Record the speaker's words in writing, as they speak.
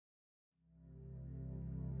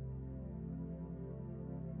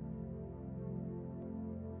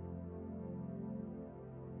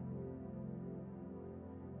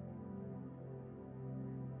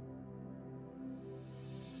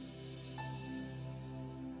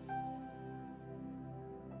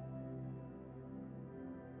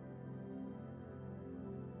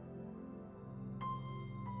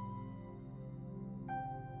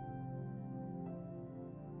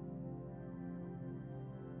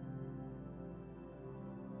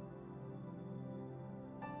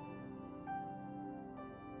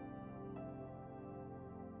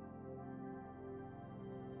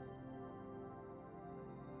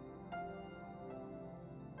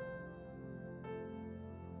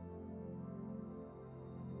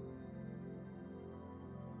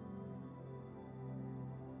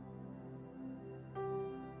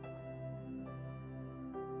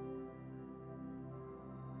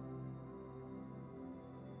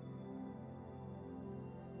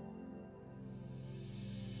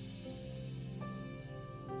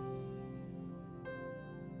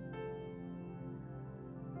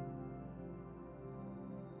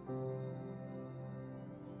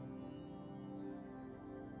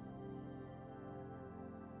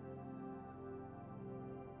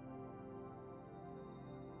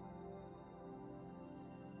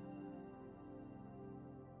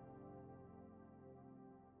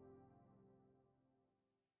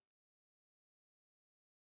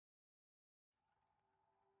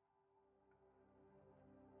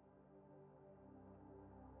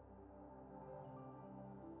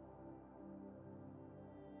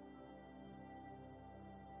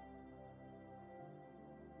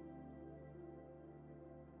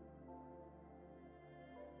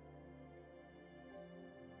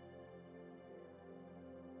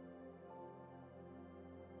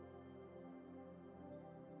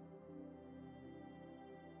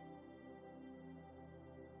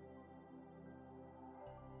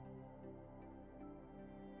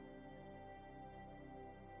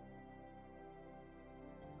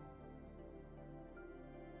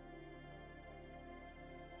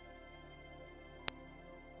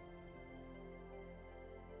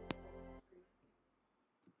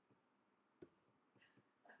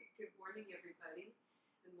morning, everybody,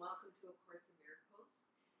 and welcome to A Course in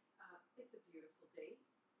Miracles. It's a beautiful day,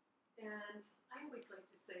 and I always like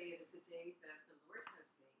to say it is a day that the Lord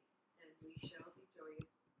has made, and we shall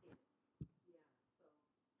rejoice in it. Yeah, so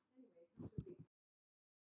anyway, how's your week?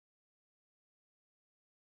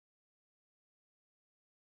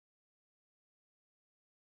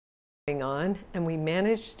 On, and we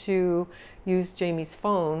managed to use Jamie's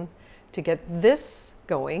phone to get this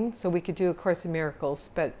going so we could do A Course in Miracles,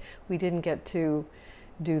 but we didn't get to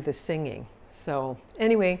do the singing. So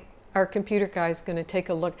anyway, our computer guy's going to take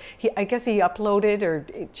a look. I guess he uploaded or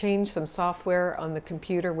changed some software on the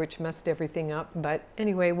computer which messed everything up, but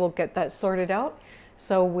anyway, we'll get that sorted out,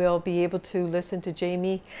 so we'll be able to listen to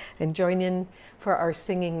Jamie and join in for our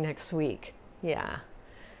singing next week. Yeah.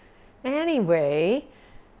 Anyway,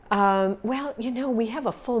 well, you know, we have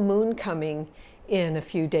a full moon coming in a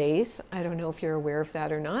few days. I don't know if you're aware of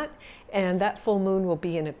that or not. And that full moon will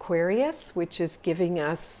be in Aquarius, which is giving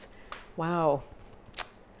us, wow,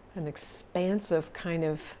 an expansive kind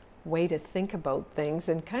of way to think about things,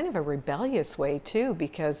 and kind of a rebellious way too,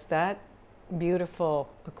 because that beautiful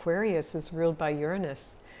Aquarius is ruled by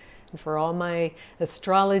Uranus. And for all my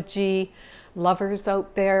astrology lovers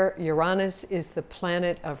out there, Uranus is the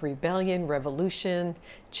planet of rebellion, revolution,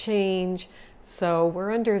 change. So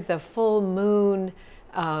we're under the full moon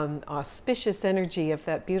auspicious energy of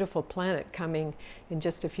that beautiful planet coming in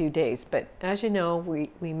just a few days. But as you know,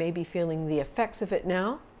 we may be feeling the effects of it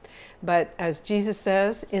now. But as Jesus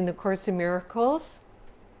says in the Course in Miracles,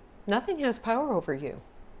 nothing has power over you,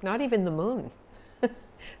 not even the moon.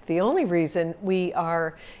 The only reason we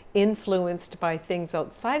are influenced by things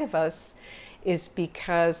outside of us is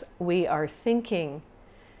because we are thinking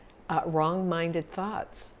wrong-minded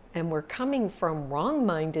thoughts, and we're coming from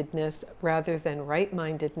wrong-mindedness rather than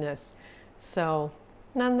right-mindedness. So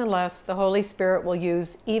nonetheless, the Holy Spirit will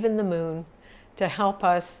use even the moon to help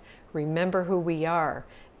us remember who we are.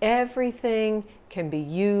 Everything can be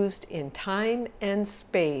used in time and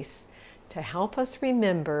space to help us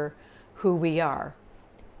remember who we are.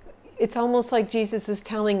 It's almost like Jesus is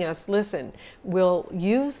telling us, listen, we'll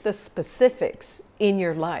use the specifics in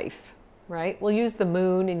your life, right? We'll use the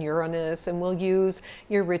moon and Uranus, and we'll use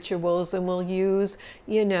your rituals, and we'll use,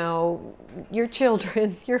 you know, your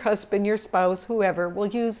children, your husband, your spouse, whoever. We'll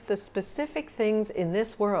use the specific things in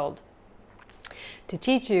this world to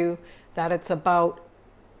teach you that it's about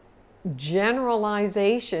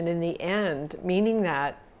generalization in the end, meaning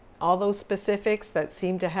that all those specifics that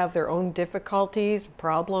seem to have their own difficulties,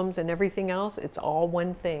 problems, and everything else, it's all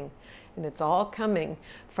one thing. And it's all coming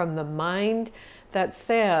from the mind that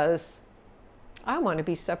says, I want to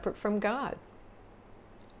be separate from God.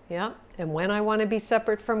 Yeah, and when I want to be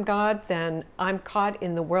separate from God, then I'm caught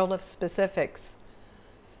in the world of specifics.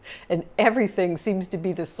 And everything seems to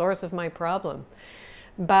be the source of my problem.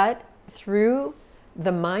 But through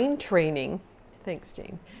the mind training, thanks,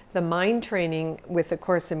 Jane, the mind training with A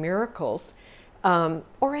Course in Miracles,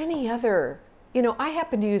 or any other, you know, I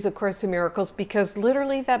happen to use A Course in Miracles because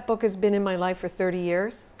literally that book has been in my life for 30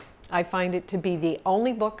 years. I find it to be the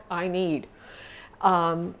only book I need.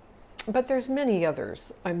 But there's many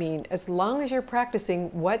others. I mean, as long as you're practicing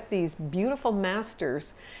what these beautiful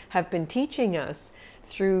masters have been teaching us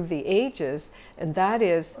through the ages, and that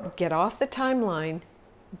is get off the timeline,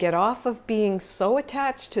 get off of being so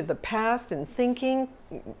attached to the past and thinking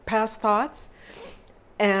past thoughts,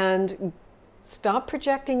 and stop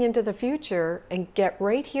projecting into the future and get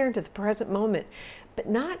right here into the present moment, but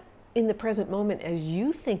not in the present moment as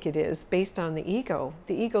you think it is based on the ego.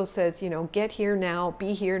 The ego says, you know, get here now,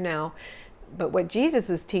 be here now. But what Jesus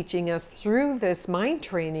is teaching us through this mind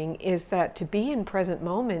training is that to be in present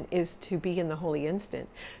moment is to be in the holy instant,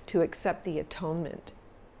 to accept the atonement.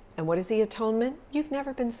 And what is the atonement? You've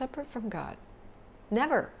never been separate from God.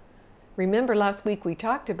 Never. Remember last week we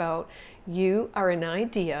talked about you are an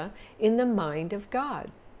idea in the mind of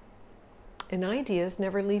God. And ideas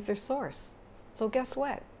never leave their source. So guess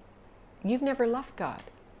what? You've never left God.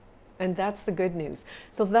 And that's the good news.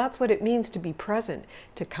 So that's what it means to be present,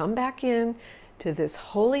 to come back in to this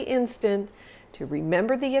holy instant, to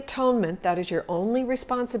remember the atonement. That is your only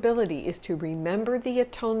responsibility, is to remember the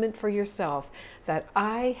atonement for yourself, that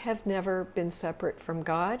I have never been separate from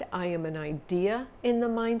God. I am an idea in the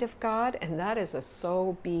mind of God, and that is a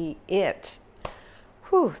so be it.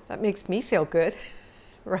 Whew, that makes me feel good,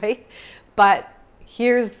 right? But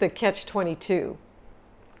here's the catch-22.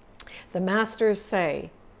 The masters say,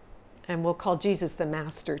 and we'll call Jesus the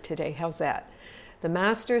master today, how's that? The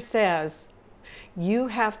master says, you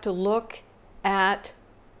have to look at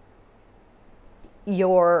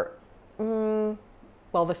your,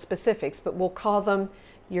 well, the specifics, but we'll call them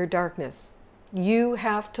your darkness. You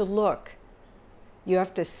have to look. You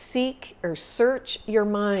have to seek or search your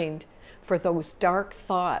mind for those dark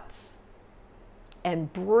thoughts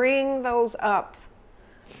and bring those up.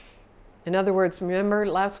 In other words, remember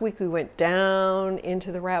last week we went down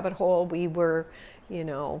into the rabbit hole. We were,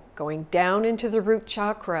 going down into the root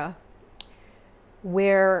chakra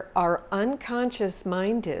where our unconscious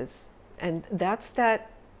mind is. And that's that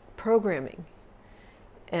programming.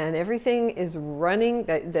 And everything is running,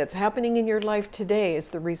 that's happening in your life today is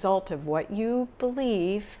the result of what you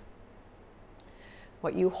believe,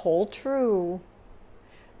 what you hold true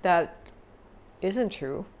that isn't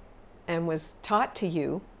true and was taught to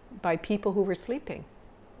you by people who were sleeping,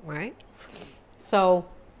 right? So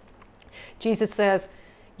Jesus says,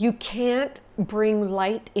 you can't bring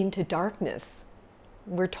light into darkness.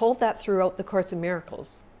 We're told that throughout the Course in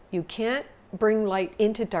Miracles. You can't bring light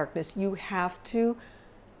into darkness. You have to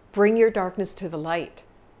bring your darkness to the light.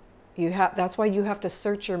 That's why you have to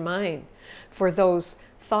search your mind for those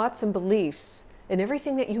thoughts and beliefs and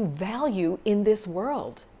everything that you value in this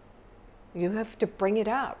world. You have to bring it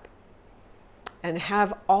up and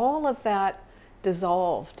have all of that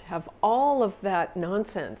dissolved, have all of that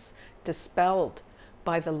nonsense dispelled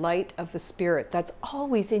by the light of the Spirit that's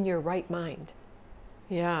always in your right mind.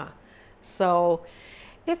 Yeah. So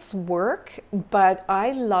it's work, but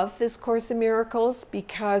I love this Course in Miracles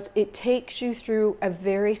because it takes you through a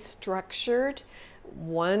very structured,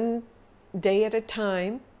 one day at a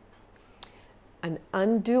time, an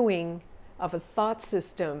undoing of a thought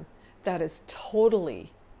system that is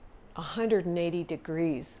totally 180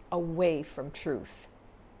 degrees away from truth.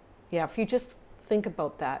 Yeah, if you just think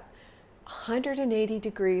about that, 180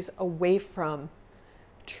 degrees away from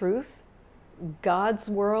truth, God's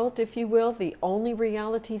world, if you will, the only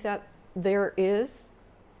reality that there is.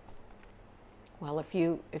 Well, if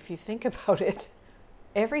you think about it,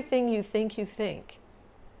 everything you think,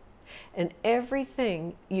 and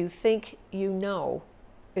everything you think you know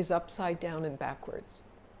is upside down and backwards.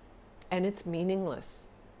 And it's meaningless.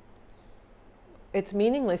 It's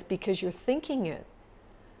meaningless because you're thinking it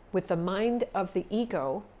with the mind of the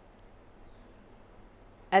ego,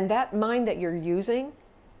 and that mind that you're using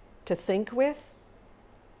to think with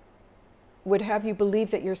would have you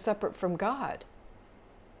believe that you're separate from God.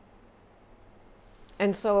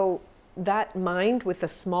 And so that mind with a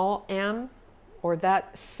small m, or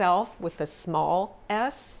that self with a small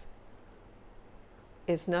s,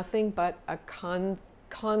 is nothing but a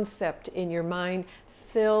concept in your mind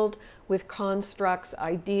filled with constructs,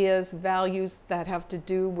 ideas, values that have to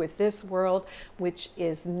do with this world, which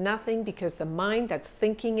is nothing because the mind that's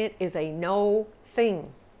thinking it is a no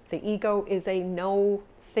thing. The ego is a no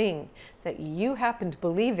thing that you happen to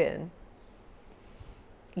believe in.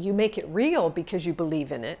 You make it real because you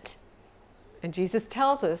believe in it. And Jesus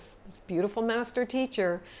tells us, this beautiful master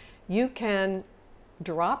teacher, you can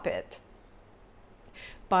drop it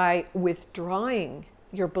by withdrawing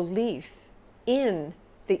your belief in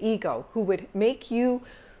the ego, who would make you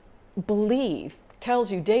believe,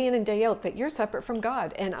 tells you day in and day out that you're separate from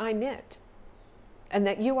God and I'm it. And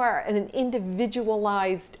that you are an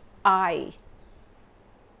individualized I.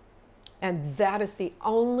 And that is the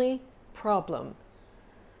only problem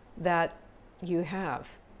that you have.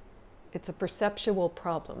 It's a perceptual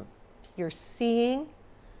problem. You're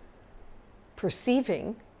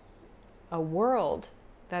perceiving a world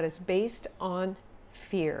that is based on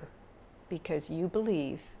fear because you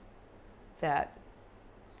believe that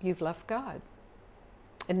you've left God.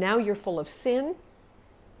 And now you're full of sin.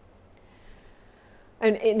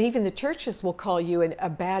 And even the churches will call you a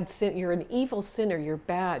bad sin. You're an evil sinner. You're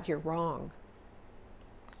bad. You're wrong.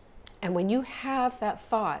 And when you have that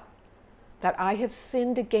thought that I have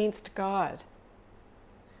sinned against God,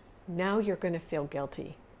 now you're going to feel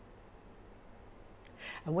guilty.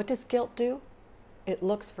 And what does guilt do? It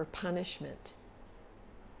looks for punishment.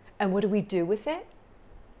 And what do we do with it?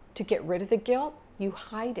 To get rid of the guilt, you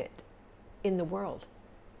hide it in the world.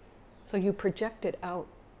 So you project it out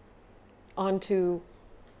onto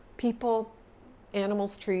people,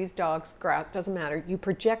 animals, trees, dogs, grass, doesn't matter. You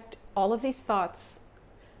project all of these thoughts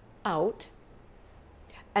out,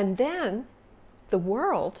 and then the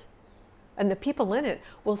world and the people in it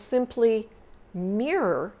will simply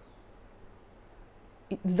mirror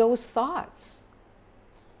those thoughts.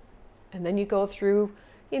 And then you go through,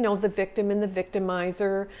 the victim and the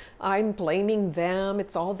victimizer. I'm blaming them.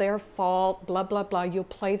 It's all their fault, blah, blah, blah. You'll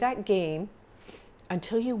play that game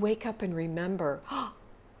until you wake up and remember,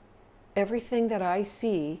 everything that I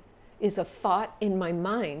see is a thought in my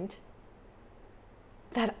mind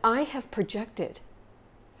that I have projected.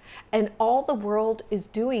 And all the world is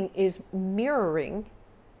doing is mirroring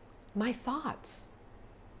My thoughts.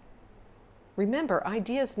 Remember,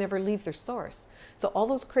 ideas never leave their source. So all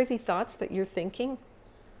those crazy thoughts that you're thinking,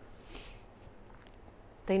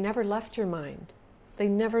 they never left your mind. They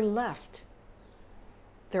never left.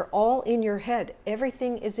 They're all in your head.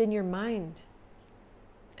 Everything is in your mind.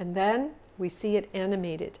 And then we see it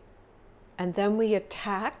animated. And then we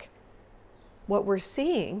attack what we're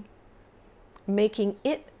seeing, making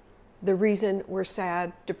it the reason we're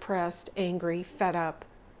sad, depressed, angry, fed up.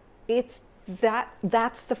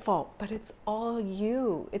 That's the fault, but it's all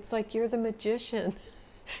you. It's like you're the magician.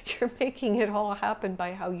 You're making it all happen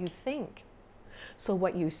by how you think. So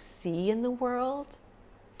what you see in the world,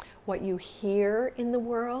 what you hear in the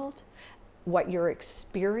world, what you're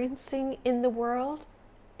experiencing in the world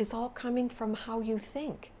is all coming from how you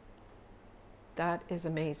think. That is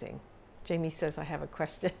amazing. Jamie says, I have a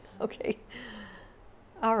question. Okay.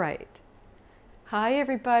 All right. Hi,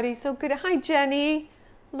 everybody. So good. Hi, Jenny.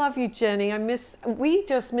 Love you, Jenny. We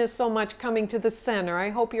just miss so much coming to the center.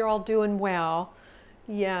 I hope you're all doing well.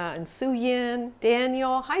 Yeah, and Su Yin,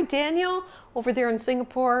 Daniel. Hi, Daniel, over there in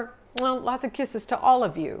Singapore. Well, lots of kisses to all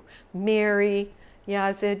of you. Mary,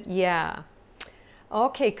 Yazid, yeah.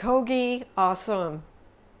 Okay, Kogi, awesome.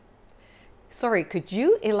 Sorry, could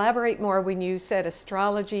you elaborate more when you said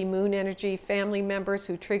astrology, moon energy, family members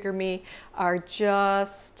who trigger me are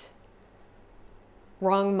just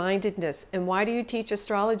wrong-mindedness? And why do you teach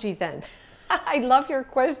astrology then? I love your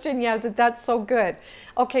question, Yazid. That's so good.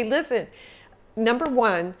 Okay, listen. Number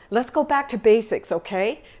one, let's go back to basics,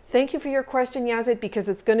 okay? Thank you for your question, Yazid, because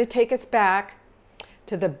it's going to take us back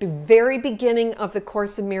to the very beginning of the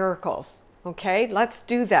Course in Miracles. Okay, let's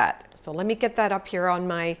do that. So let me get that up here on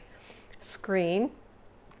my screen.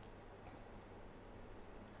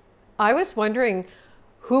 I was wondering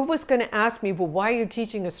who was going to ask me, well, why are you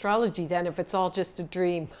teaching astrology then if it's all just a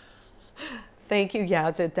dream? Thank you,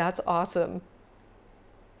 Yazid. That's awesome.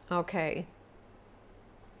 Okay.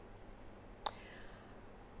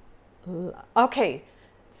 Okay,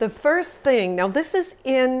 the first thing, now this is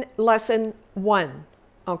in lesson 1,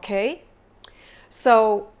 okay?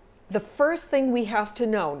 So the first thing we have to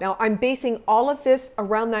know, now I'm basing all of this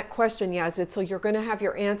around that question, Yazid, so you're going to have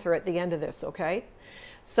your answer at the end of this, okay?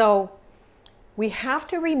 So we have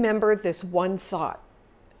to remember this one thought.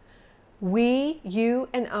 We, you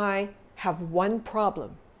and I, have one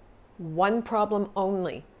problem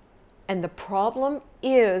only. And the problem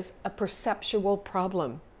is a perceptual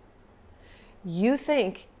problem. You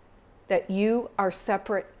think that you are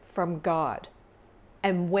separate from God.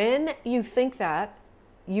 And when you think that,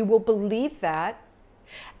 you will believe that,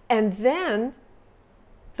 and then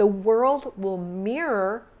the world will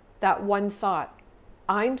mirror that one thought.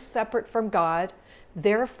 I'm separate from God,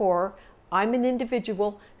 therefore I'm an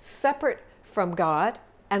individual separate from God,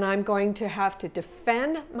 and I'm going to have to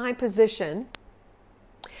defend my position,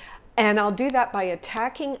 and I'll do that by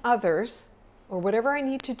attacking others, or whatever I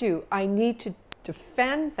need to do. I need to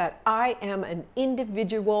defend that I am an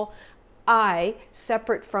individual, I,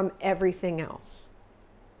 separate from everything else.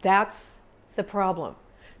 That's the problem.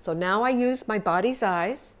 So now I use my body's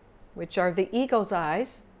eyes, which are the ego's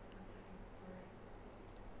eyes.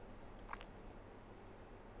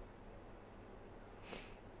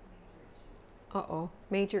 Uh-oh,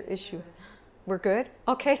 major issue. We're good?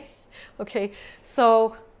 Okay. Okay.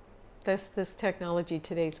 So this technology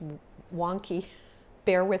today's wonky.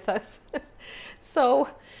 Bear with us. So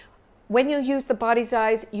when you use the body's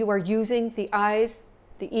eyes, you are using the eyes,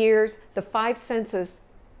 the ears, the 5 senses.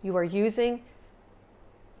 You are using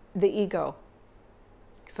the ego.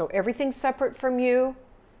 So everything's separate from you.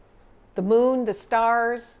 The moon, the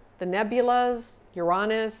stars, the nebulas,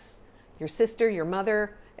 Uranus, your sister, your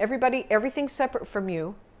mother, everybody, everything's separate from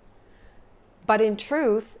you. But in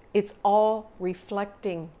truth, it's all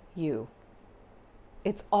reflecting you.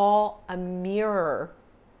 It's all a mirror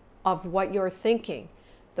of what you're thinking.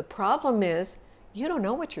 The problem is you don't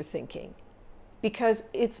know what you're thinking because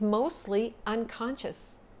it's mostly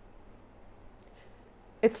unconscious.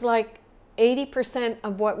 It's like 80%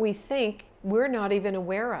 of what we think we're not even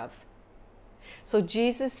aware of. So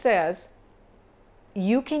Jesus says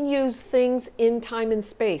you can use things in time and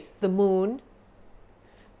space, the moon,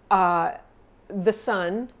 the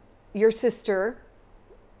sun, your sister,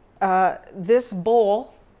 this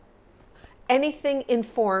bowl, anything in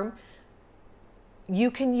form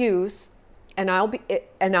you can use, and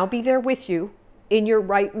I'll be there with you in your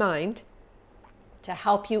right mind to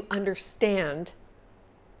help you understand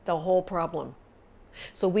the whole problem.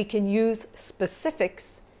 So we can use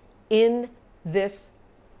specifics in this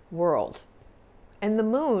world. And the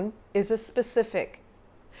moon is a specific.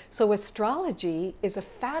 So astrology is a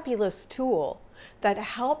fabulous tool that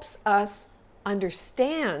helps us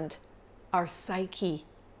understand our psyche,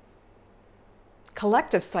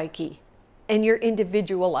 collective psyche, and your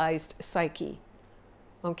individualized psyche.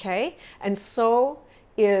 Okay? And so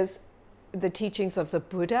is the teachings of the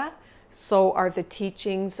Buddha, so are the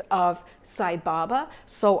teachings of Sai Baba,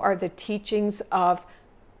 so are the teachings of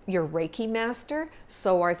your Reiki master,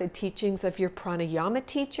 so are the teachings of your pranayama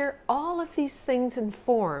teacher. All of these things in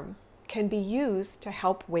form can be used to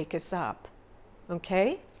help wake us up.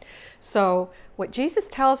 Okay? So what Jesus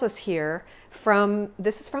tells us here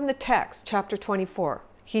this is from the text, chapter 24.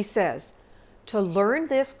 He says, to learn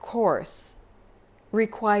this course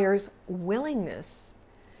requires willingness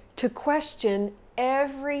to question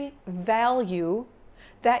every value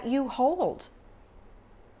that you hold.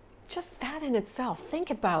 Just that in itself, think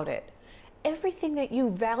about it. Everything that you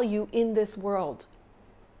value in this world,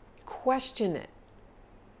 question it.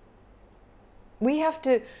 We have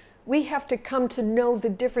to come to know the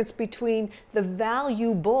difference between the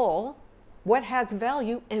valuable, what has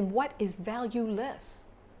value, and what is valueless.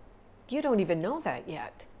 You don't even know that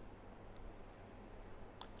yet.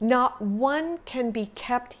 Not one can be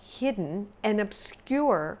kept hidden and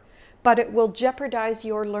obscure, but it will jeopardize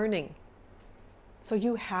your learning. So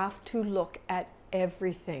you have to look at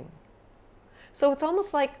everything. So it's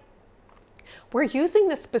almost like we're using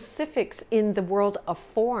the specifics in the world of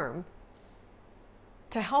form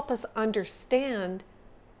to help us understand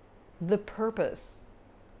the purpose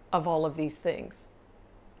of all of these things.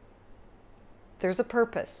 There's a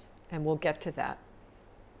purpose, and we'll get to that.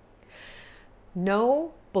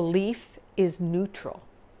 No belief is neutral.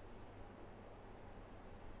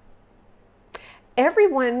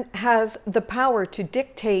 Everyone has the power to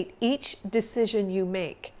dictate each decision you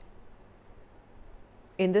make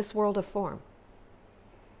in this world of form.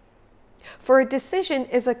 For a decision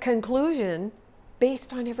is a conclusion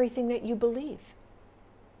based on everything that you believe.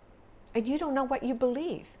 And you don't know what you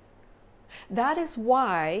believe. That is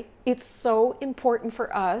why it's so important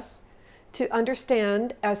for us to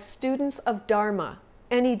understand, as students of Dharma,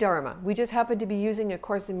 any Dharma, we just happen to be using A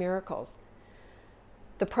Course in Miracles.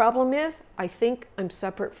 The problem is, I think I'm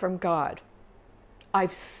separate from God.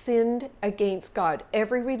 I've sinned against God.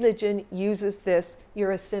 Every religion uses this,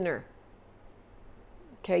 you're a sinner.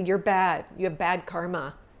 Okay, you're bad. You have bad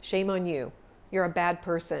karma. Shame on you. You're a bad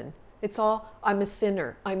person. It's all, I'm a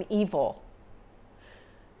sinner. I'm evil.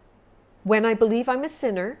 When I believe I'm a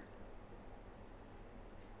sinner,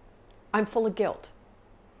 I'm full of guilt.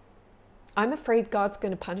 I'm afraid God's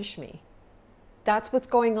going to punish me. That's what's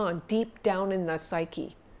going on deep down in the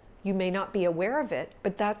psyche. You may not be aware of it,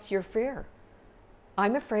 but that's your fear.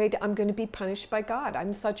 I'm afraid I'm going to be punished by God.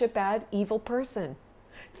 I'm such a bad, evil person.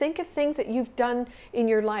 Think of things that you've done in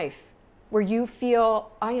your life where you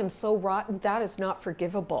feel, I am so rotten, that is not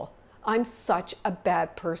forgivable. I'm such a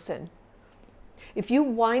bad person. If you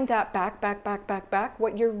wind that back,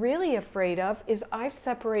 what you're really afraid of is, I've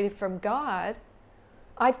separated from God.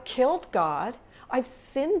 I've killed God. I've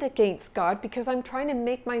sinned against God because I'm trying to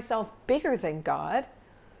make myself bigger than God.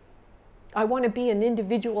 I want to be an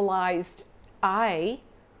individualized I.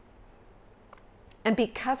 And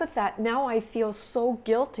because of that, now I feel so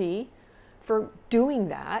guilty for doing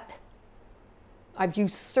that. I've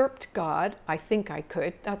usurped God. I think I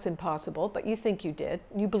could. That's impossible, but you think you did.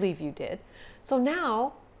 You believe you did. So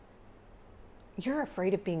now you're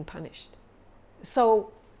afraid of being punished.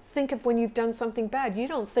 So think of when you've done something bad. You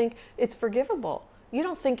don't think it's forgivable. You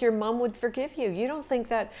don't think your mom would forgive you. You don't think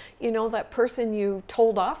that, that person you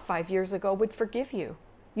told off 5 years ago would forgive you.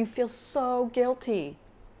 You feel so guilty,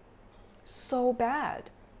 so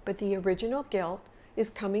bad. But the original guilt is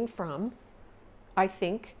coming from, I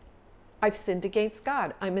think I've sinned against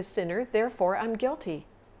God. I'm a sinner, therefore I'm guilty.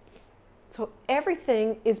 So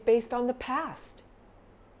everything is based on the past.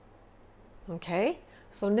 Okay?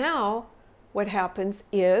 So now what happens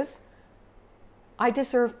is, I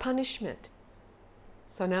deserve punishment.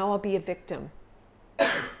 So now I'll be a victim.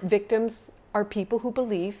 Victims are people who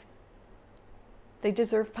believe they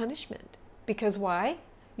deserve punishment. Because why?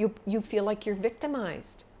 You feel like you're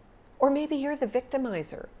victimized. Or maybe you're the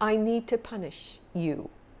victimizer. I need to punish you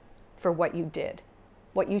for what you did,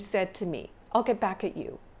 what you said to me. I'll get back at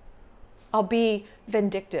you. I'll be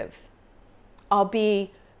vindictive. I'll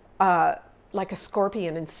be like a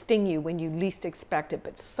scorpion and sting you when you least expect it,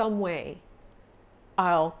 but some way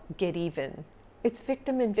I'll get even. It's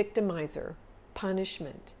victim and victimizer,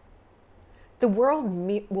 punishment. The world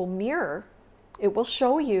will mirror, it will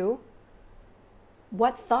show you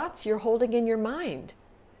what thoughts you're holding in your mind.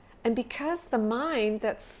 And because the mind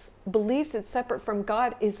that believes it's separate from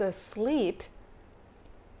God is asleep,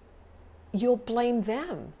 you'll blame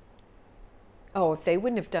them. Oh, if they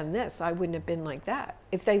wouldn't have done this, I wouldn't have been like that.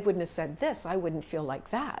 If they wouldn't have said this, I wouldn't feel like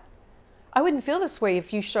that. I wouldn't feel this way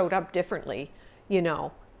if you showed up differently, you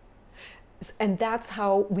know. And that's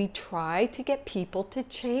how we try to get people to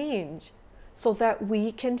change, so that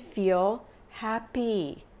we can feel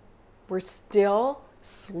happy. We're still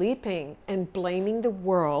sleeping and blaming the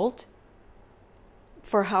world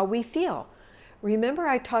for how we feel. Remember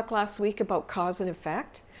I talked last week about cause and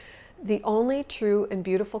effect? The only true and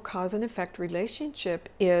beautiful cause and effect relationship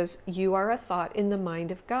is you are a thought in the mind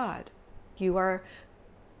of God. You are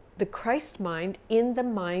the Christ mind in the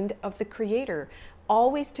mind of the Creator.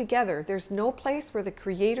 Always together. There's no place where the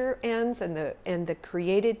Creator ends and the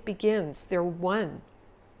created begins. They're one.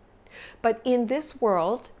 But in this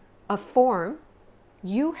world of form,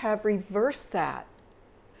 you have reversed that.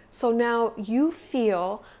 So now you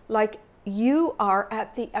feel like you are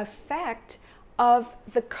at the effect of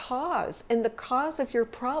the cause, and the cause of your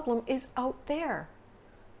problem is out there.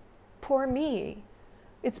 Poor me.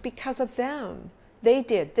 It's because of them. They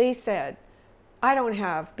did. They said, I don't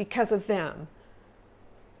have because of them.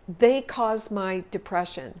 They caused my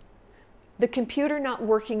depression. The computer not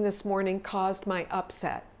working this morning caused my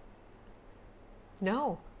upset.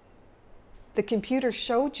 No. The computer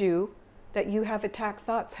showed you that you have attack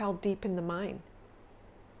thoughts held deep in the mind.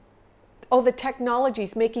 Oh, the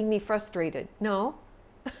technology's making me frustrated. No.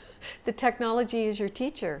 The technology is your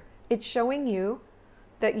teacher. It's showing you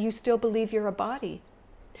that you still believe you're a body.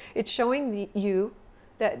 It's showing you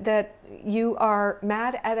that you are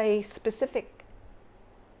mad at a specific,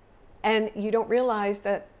 and you don't realize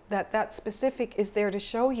that specific is there to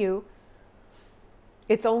show you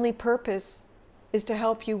its only purpose is to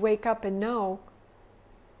help you wake up and know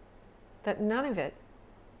that none of it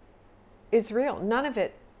is real. None of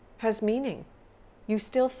it has meaning. You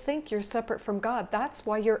still think you're separate from God. That's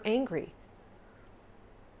why you're angry.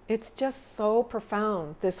 It's just so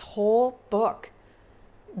profound, this whole book.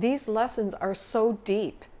 These lessons are so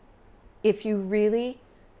deep. If you really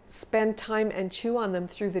spend time and chew on them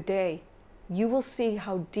through the day, you will see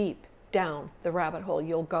how deep down the rabbit hole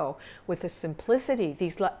you'll go with the simplicity.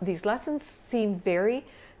 These lessons seem very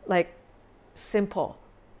like simple-minded.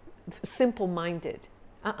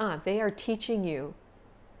 They are teaching you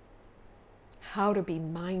how to be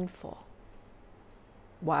mindful.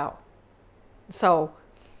 Wow. So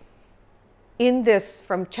in this,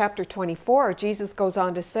 from chapter 24, Jesus goes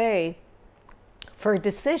on to say, for a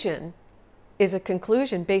decision is a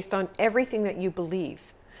conclusion based on everything that you believe.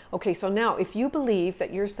 Okay, so now if you believe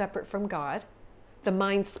that you're separate from God, the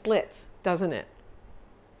mind splits, doesn't it?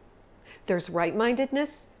 There's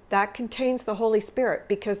right-mindedness, that contains the Holy Spirit,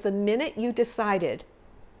 because the minute you decided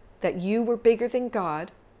that you were bigger than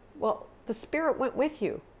God, well, the Spirit went with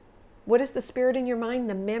you. What is the Spirit in your mind?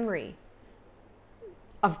 The memory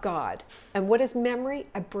of God. And what is memory?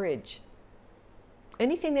 A bridge.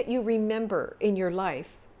 Anything that you remember in your life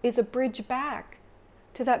is a bridge back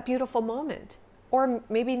to that beautiful moment. Or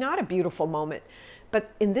maybe not a beautiful moment.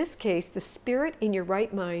 But in this case, the Spirit in your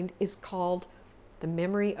right mind is called the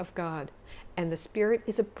memory of God. And the Spirit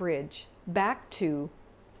is a bridge back to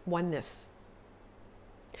oneness.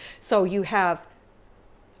 So you have,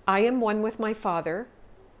 I am one with my Father,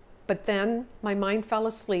 but then my mind fell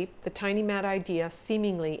asleep. The tiny mad idea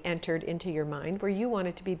seemingly entered into your mind where you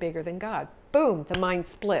wanted to be bigger than God. Boom, the mind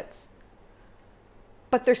splits.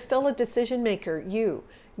 But there's still a decision maker, you.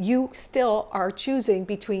 You still are choosing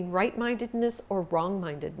between right-mindedness or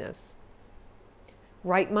wrong-mindedness.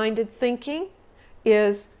 Right-minded thinking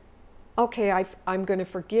is, okay, I'm going to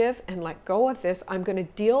forgive and let go of this. I'm going to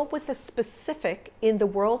deal with the specific in the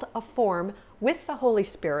world of form with the Holy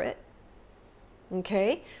Spirit,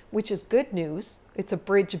 okay, which is good news. It's a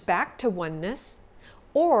bridge back to oneness.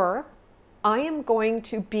 Or I am going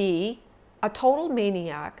to be a total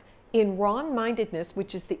maniac in wrong-mindedness,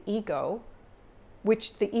 which is the ego,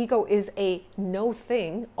 which the ego is a no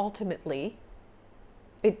thing, ultimately.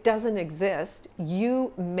 It doesn't exist.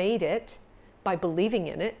 You made it by believing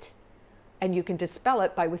in it, and you can dispel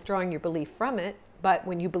it by withdrawing your belief from it. But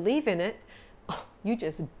when you believe in it, you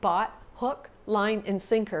just bought hook, line, and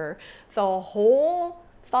sinker the whole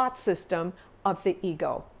thought system of the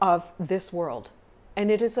ego, of this world.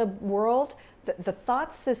 And it is a world, the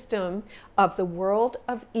thought system of the world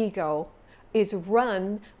of ego is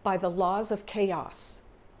run by the laws of chaos.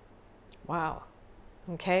 Wow.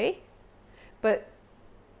 Okay? But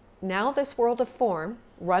now this world of form,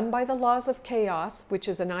 run by the laws of chaos, which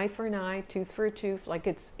is an eye for an eye, tooth for a tooth, like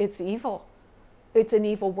it's evil. It's an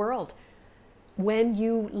evil world. When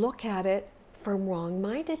you look at it from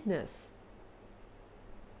wrong-mindedness.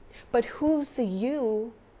 But who's the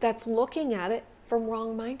you that's looking at it from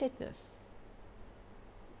wrong-mindedness.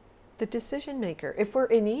 The decision maker. If we're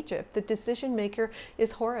in Egypt, the decision maker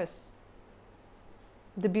is Horus,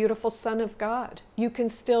 the beautiful son of God. You can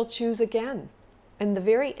still choose again. And the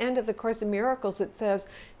very end of the Course in Miracles, it says,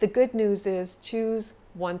 the good news is choose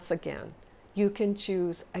once again. You can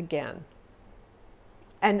choose again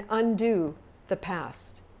and undo the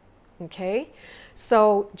past. Okay?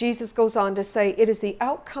 So Jesus goes on to say, it is the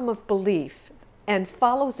outcome of belief and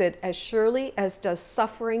follows it as surely as does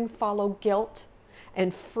suffering follow guilt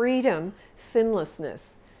and freedom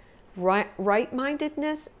sinlessness.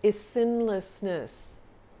 Right-mindedness is sinlessness.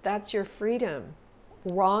 That's your freedom.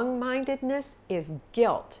 Wrong-mindedness is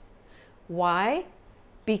guilt. Why?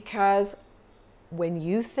 Because when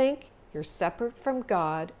you think you're separate from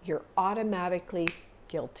God, you're automatically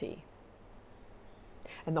guilty.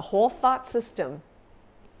 And the whole thought system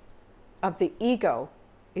of the ego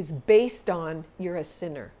is based on you're a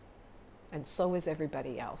sinner, and so is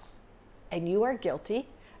everybody else. And you are guilty,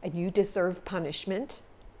 and you deserve punishment,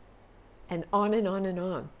 and on and on and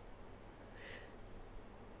on.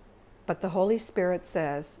 But the Holy Spirit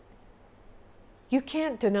says, you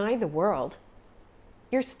can't deny the world.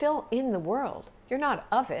 You're still in the world. You're not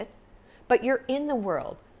of it, but you're in the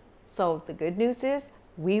world. So the good news is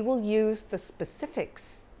we will use the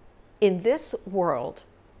specifics in this world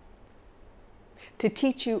to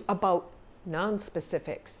teach you about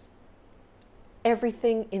non-specifics.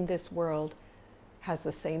 Everything in this world has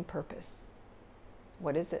the same purpose.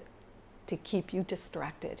 What is it? To keep you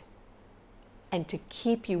distracted and to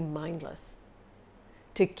keep you mindless,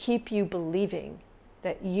 to keep you believing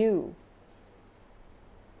that you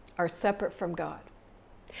are separate from God.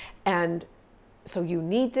 And so you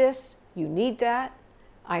need this, you need that.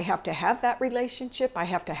 I have to have that relationship. I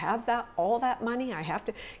have to have that, all that money.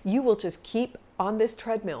 You will just keep on this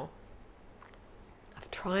treadmill of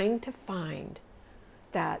trying to find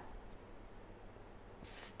that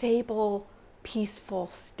stable, peaceful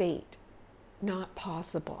state. Not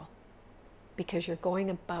possible, because you're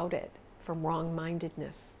going about it from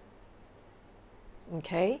wrong-mindedness.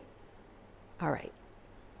 Okay? All right.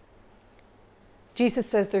 Jesus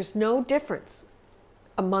says there's no difference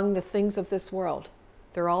among the things of this world.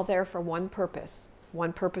 They're all there for one purpose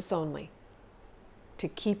only, to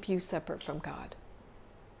keep you separate from God.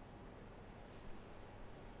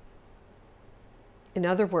 In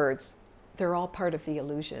other words, they're all part of the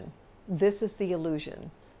illusion. This is the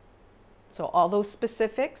illusion. So all those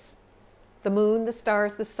specifics, the moon, the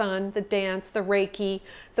stars, the sun, the dance, the Reiki,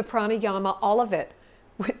 the pranayama, all of it,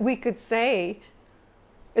 we could say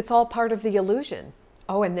it's all part of the illusion.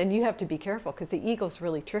 Oh, and then you have to be careful because the ego's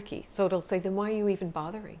really tricky. So it'll say, then why are you even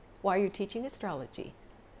bothering? Why are you teaching astrology?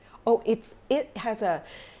 Oh, it has a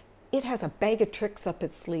bag of tricks up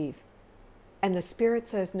its sleeve. And the Spirit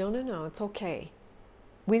says, no, it's okay.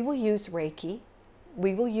 We will use Reiki.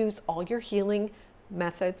 We will use all your healing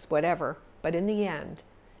methods, whatever. But in the end,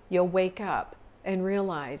 you'll wake up and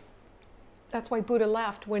realize. That's why Buddha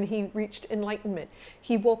laughed when he reached enlightenment.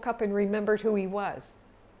 He woke up and remembered who he was.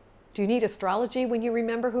 Do you need astrology when you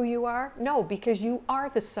remember who you are? No, because you are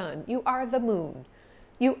the sun. You are the moon.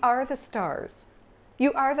 You are the stars.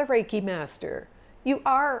 You are the Reiki master. You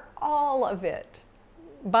are all of it.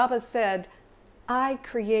 Baba said, I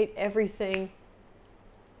create everything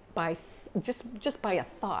by just by a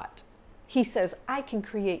thought. He says, I can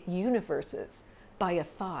create universes by a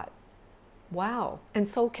thought. Wow, and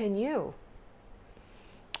so can you.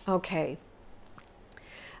 Okay.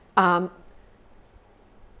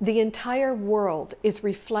 The entire world is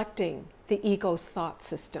reflecting the ego's thought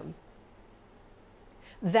system.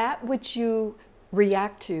 That which you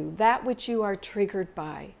react to, that which you are triggered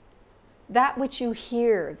by, that which you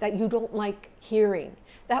hear that you don't like hearing,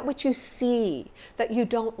 that which you see that you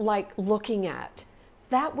don't like looking at,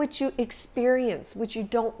 that which you experience which you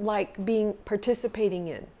don't like participating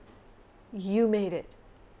in, you made it.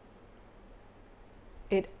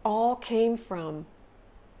 It all came from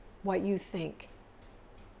what you think.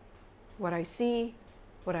 What I see,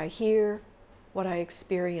 what I hear, what I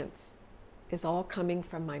experience is all coming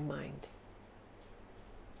from my mind.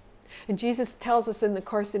 And Jesus tells us in the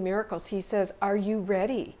Course in Miracles, he says, are you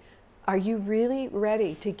ready? Are you really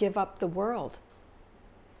ready to give up the world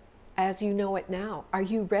as you know it now? Are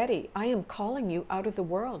you ready? I am calling you out of the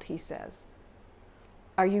world, he says.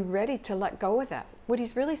 Are you ready to let go of that? What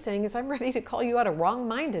he's really saying is, I'm ready to call you out of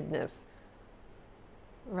wrong-mindedness,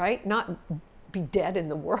 right? Not be dead in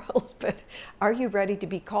the world, but are you ready to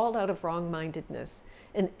be called out of wrong-mindedness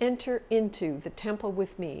and enter into the temple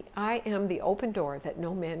with me? I am the open door that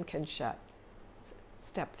no man can shut.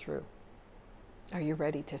 Step through. Are you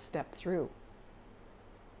ready to step through?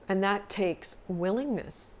 And that takes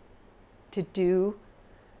willingness to do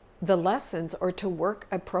the lessons or to work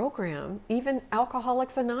a program, even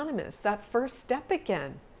Alcoholics Anonymous, that first step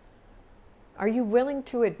again. Are you willing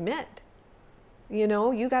to admit? You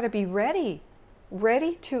know, you got to be ready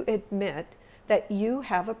to admit that you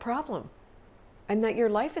have a problem and that your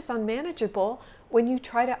life is unmanageable when you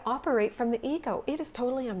try to operate from the ego. It is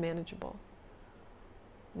totally unmanageable.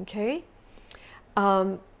 Okay?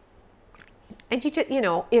 And you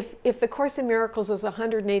know, if the Course in Miracles is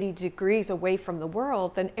 180 degrees away from the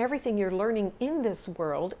world, then everything you're learning in this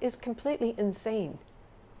world is completely insane.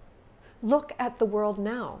 Look at the world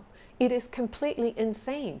now. It is completely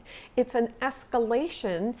insane. It's an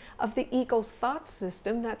escalation of the ego's thought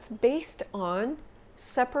system that's based on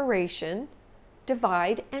separation,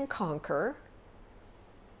 divide and conquer,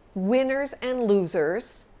 winners and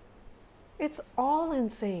losers. It's all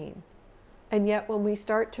insane. And yet when we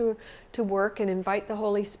start to work and invite the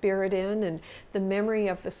Holy Spirit in, and the memory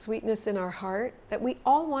of the sweetness in our heart, that we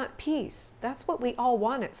all want peace. That's what we all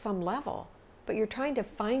want at some level. But you're trying to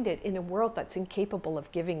find it in a world that's incapable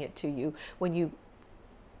of giving it to you when you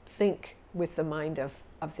think with the mind of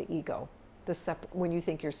the ego, when you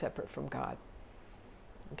think you're separate from God.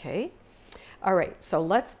 Okay? All right, so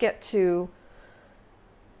let's get to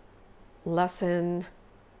lesson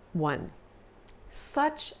 1.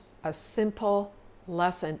 Such a simple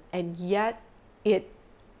lesson, and yet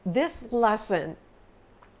this lesson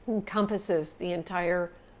encompasses the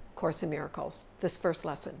entire Course in Miracles, this first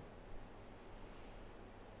lesson.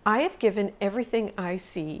 I have given everything I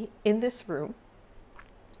see in this room,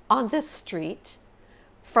 on this street,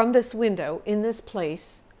 from this window, in this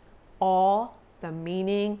place, all the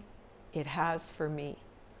meaning it has for me.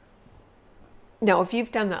 Now, if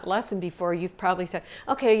you've done that lesson before, you've probably said,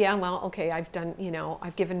 okay, yeah, well, okay, I've done, you know,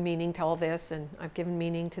 I've given meaning to all this, and I've given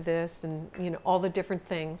meaning to this, and, you know, all the different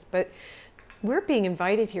things. But we're being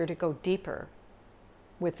invited here to go deeper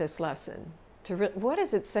with this lesson. What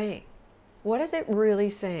is it saying? What is it really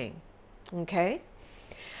saying? Okay?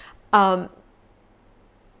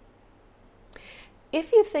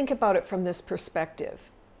 If you think about it from this perspective,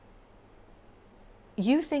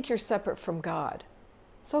 you think you're separate from God.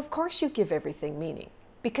 So of course you give everything meaning,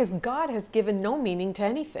 because God has given no meaning to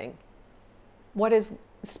anything. What is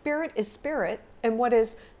spirit, and what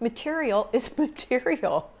is material is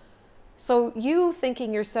material. So you,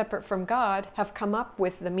 thinking you're separate from God, have come up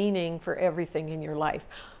with the meaning for everything in your life.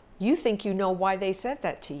 You think you know why they said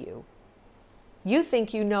that to you. You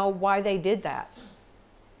think you know why they did that.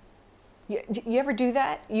 You ever do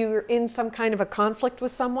that? You're in some kind of a conflict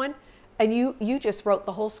with someone, and you just wrote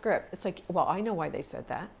the whole script. It's like, well, I know why they said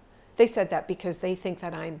that. They said that because they think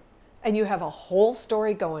that I'm... And you have a whole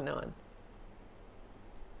story going on.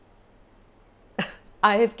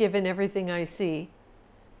 I have given everything I see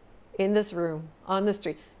in this room, on the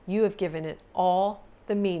street. You have given it all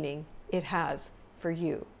the meaning it has for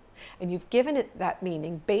you. And you've given it that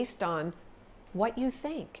meaning based on what you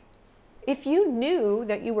think. If you knew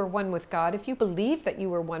that you were one with God, if you believed that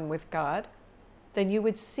you were one with God, then you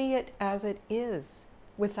would see it as it is,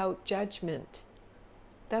 without judgment.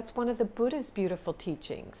 That's one of the Buddha's beautiful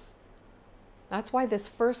teachings. That's why this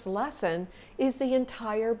first lesson is the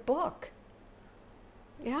entire book.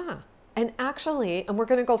 Yeah. And actually, and we're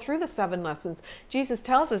going to go through the 7 lessons, Jesus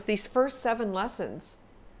tells us these first 7 lessons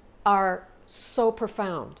are so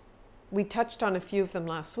profound. We touched on a few of them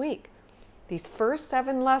last week. These first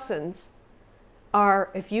 7 lessons are,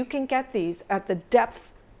 if you can get these at the depth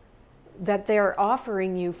that they're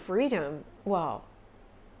offering you freedom, well,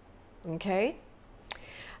 okay?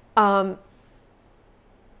 Nothing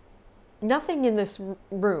in this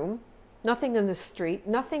room, nothing in the street,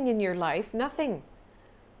 nothing in your life, nothing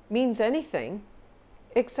means anything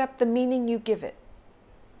except the meaning you give it.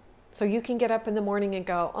 So you can get up in the morning and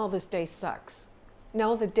go, oh, this day sucks.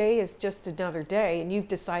 No, the day is just another day, and you've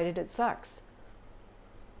decided it sucks.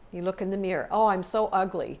 You look in the mirror, oh, I'm so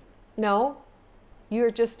ugly. No,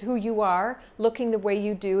 you're just who you are, looking the way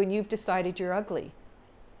you do, and you've decided you're ugly.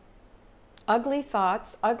 Ugly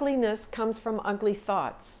thoughts, ugliness comes from ugly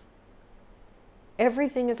thoughts.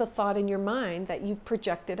 Everything is a thought in your mind that you've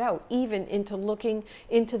projected out, even into looking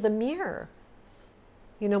into the mirror.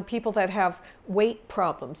 You know, people that have weight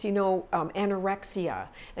problems, you know, anorexia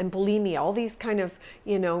and bulimia, all these kind of,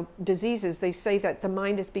 you know, diseases, they say that the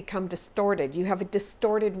mind has become distorted. You have a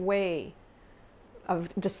distorted way of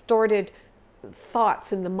distorted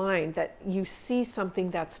thoughts in the mind, that you see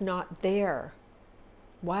something that's not there.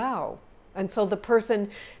 Wow. And so the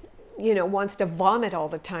person wants to vomit all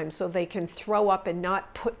the time so they can throw up and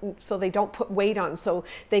so they don't put weight on, so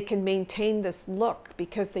they can maintain this look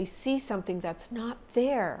because they see something that's not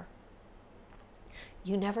there.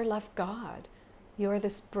 You never left God. You are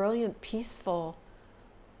this brilliant, peaceful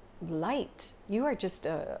light. You are just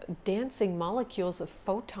dancing molecules of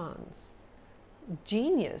photons.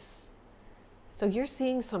 Genius. So you're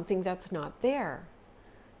seeing something that's not there.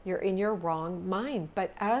 You're in your wrong mind.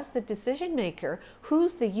 But as the decision maker,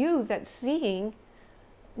 who's the you that's seeing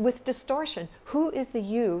with distortion? Who is the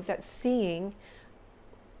you that's seeing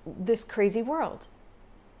this crazy world?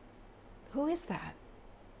 Who is that?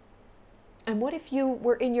 And what if you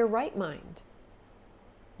were in your right mind?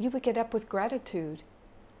 You would get up with gratitude.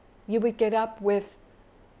 You would get up with,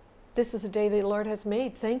 this is a day the Lord has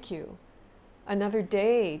made, thank you. Another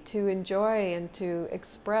day to enjoy and to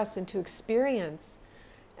express and to experience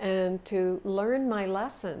and to learn my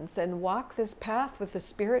lessons and walk this path with the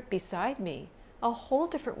Spirit beside me. A whole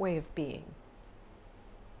different way of being.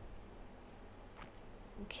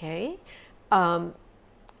 Okay? And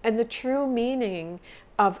the true meaning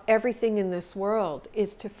of everything in this world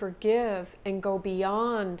is to forgive and go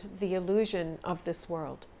beyond the illusion of this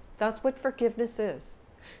world. That's what forgiveness is.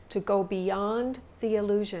 To go beyond the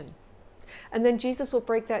illusion. And then Jesus will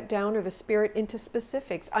break that down, or the Spirit, into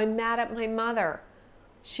specifics. I'm mad at my mother.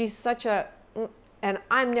 She's such a, and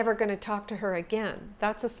I'm never going to talk to her again.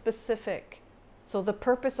 That's a specific. So the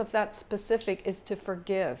purpose of that specific is to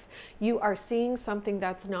forgive. You are seeing something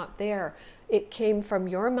that's not there. It came from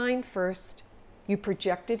your mind first. You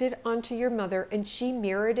projected it onto your mother and she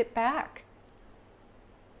mirrored it back.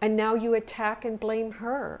 And now you attack and blame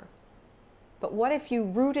her. But what if you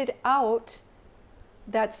rooted out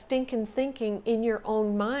that stinking thinking in your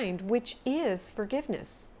own mind, which is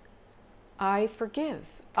forgiveness? I forgive.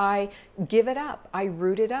 I give it up. I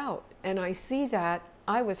root it out. And I see that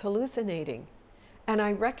I was hallucinating. And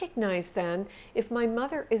I recognize then, if my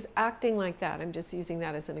mother is acting like that, I'm just using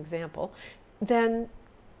that as an example, then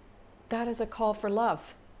that is a call for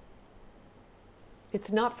love.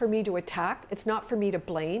 It's not for me to attack. It's not for me to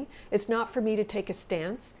blame. It's not for me to take a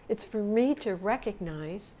stance. It's for me to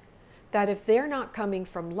recognize that if they're not coming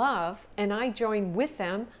from love and I join with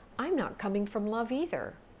them, I'm not coming from love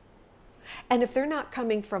either. And if they're not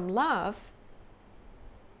coming from love,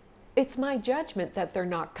 it's my judgment that they're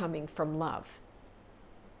not coming from love.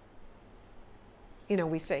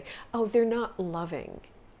 We say, oh, they're not loving.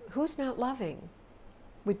 Who's not loving?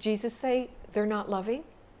 Would Jesus say they're not loving?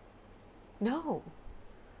 No.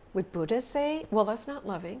 Would Buddha say, well, that's not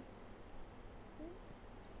loving?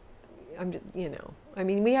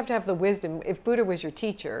 We have to have the wisdom. If Buddha was your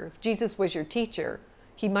teacher, if Jesus was your teacher,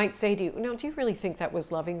 he might say to you, no, do you really think that was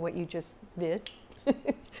loving what you just did?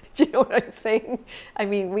 Do you know what I'm saying?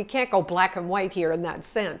 We can't go black and white here in that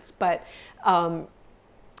sense, but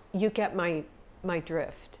you get my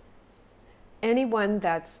drift. Anyone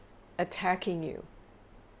that's attacking you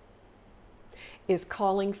is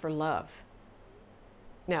calling for love.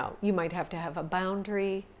 Now, you might have to have a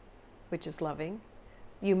boundary, which is loving.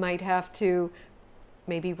 You might have to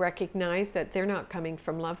maybe recognize that they're not coming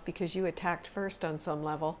from love because you attacked first on some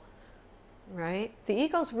level, right? The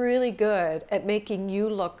ego's really good at making you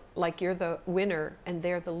look like you're the winner and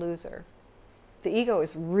they're the loser. The ego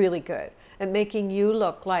is really good at making you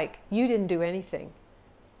look like you didn't do anything.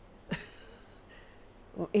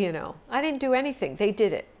 I didn't do anything. They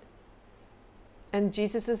did it. And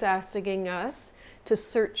Jesus is asking us to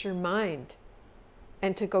search your mind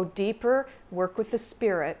and to go deeper, work with the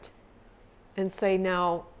Spirit, and say,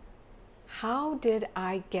 now, how did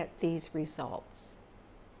I get these results?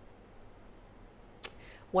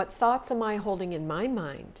 What thoughts am I holding in my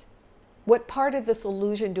mind? What part of this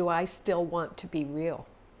illusion do I still want to be real?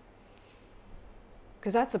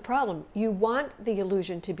 Because that's the problem. You want the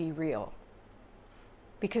illusion to be real.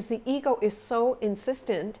 Because the ego is so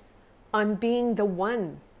insistent on being the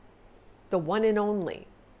one and only.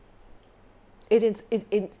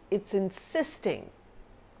 It's insisting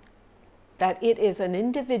that it is an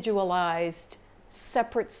individualized,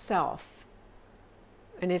 separate self,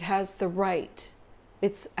 and it has the right,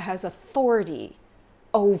 it has authority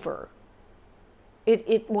over.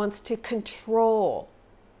 It wants to control,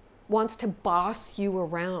 wants to boss you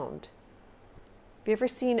around. Have you ever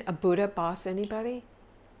seen a Buddha boss anybody?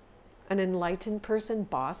 An enlightened person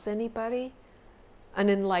boss anybody? An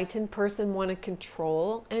enlightened person want to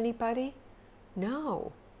control anybody?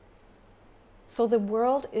 No. So the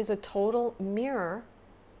world is a total mirror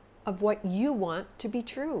of what you want to be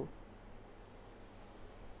true.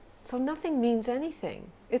 So nothing means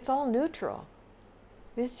anything. It's all neutral.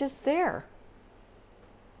 It's just there.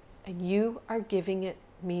 And you are giving it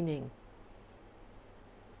meaning.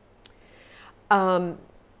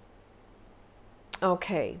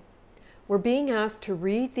 Okay, we're being asked to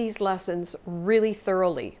read these lessons really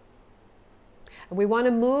thoroughly. And we want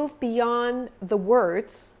to move beyond the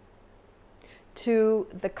words to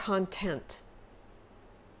the content.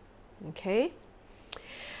 Okay?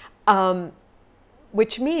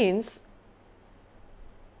 Which means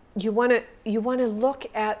you want to look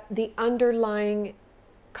at the underlying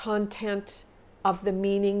content of the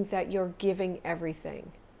meaning that you're giving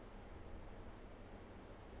everything.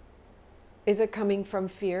 Is it coming from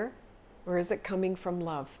fear, or is it coming from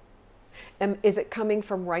love? And is it coming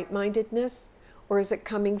from right-mindedness, or is it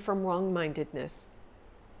coming from wrong-mindedness?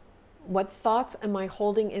 What thoughts am I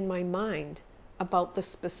holding in my mind about the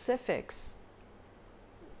specifics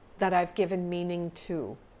that I've given meaning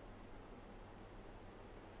to?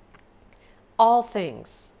 All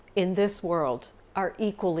things in this world are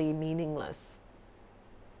equally meaningless.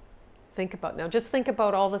 Just think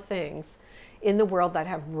about all the things in the world that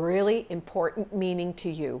have really important meaning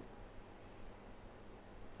to you.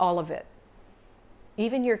 All of it.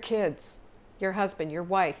 Even your kids, your husband, your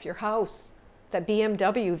wife, your house, that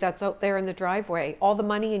BMW that's out there in the driveway, all the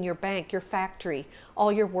money in your bank, your factory,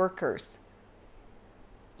 all your workers,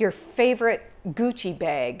 your favorite Gucci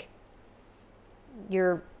bag,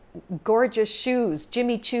 your gorgeous shoes,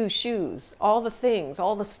 Jimmy Choo shoes, all the things,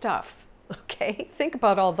 all the stuff. Okay? Think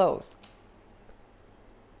about all those.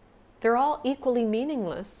 They're all equally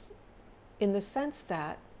meaningless in the sense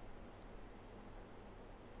that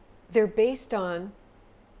they're based on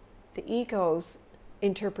the ego's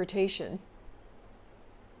interpretation,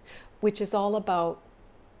 which is all about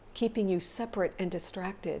keeping you separate and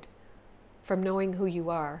distracted from knowing who you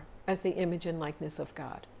are as the image and likeness of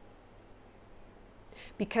God.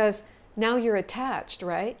 Because now you're attached,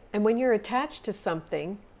 right? And when you're attached to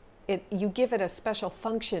something, you give it a special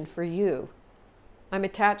function for you. I'm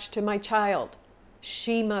attached to my child.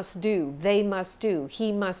 She must do, they must do,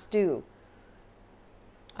 he must do.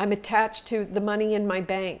 I'm attached to the money in my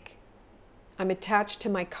bank. I'm attached to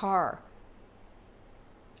my car.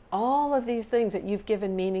 All of these things that you've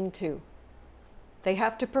given meaning to, they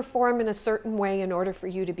have to perform in a certain way in order for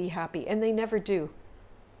you to be happy, and they never do.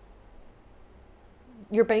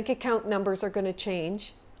 Your bank account numbers are going to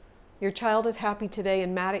change. Your child is happy today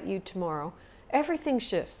and mad at you tomorrow. Everything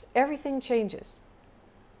shifts. Everything changes.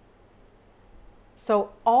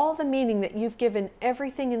 So all the meaning that you've given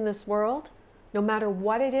everything in this world, no matter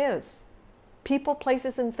what it is, people,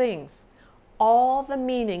 places, and things, all the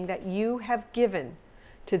meaning that you have given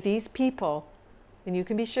to these people, and you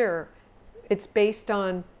can be sure it's based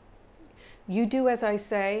on, you do as I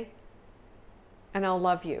say, and I'll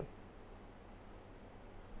love you.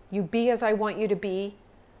 You be as I want you to be,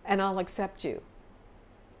 and I'll accept you.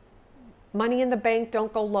 Money in the bank,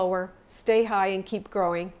 don't go lower. Stay high and keep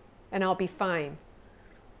growing, and I'll be fine.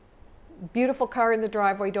 Beautiful car in the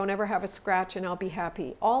driveway, don't ever have a scratch, and I'll be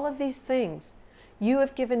happy. All of these things, you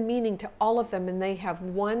have given meaning to all of them, and they have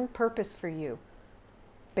one purpose for you,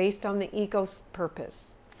 based on the ego's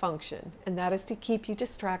purpose, function, and that is to keep you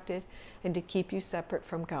distracted and to keep you separate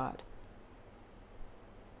from God.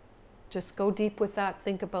 Just go deep with that.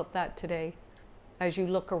 Think about that today as you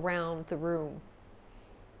look around the room.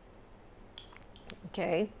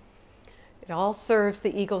 Okay? It all serves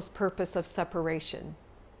the ego's purpose of separation.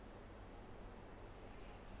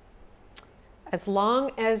 As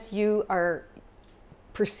long as you are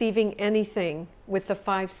perceiving anything with the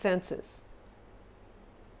five senses,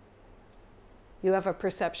 you have a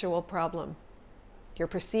perceptual problem. You're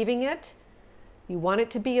perceiving it, you want it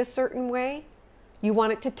to be a certain way, you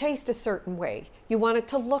want it to taste a certain way, you want it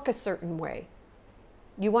to look a certain way,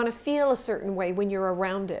 you want to feel a certain way when you're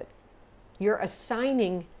around it. You're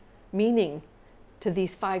assigning meaning to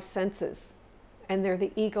these five senses, and they're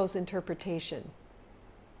the ego's interpretation.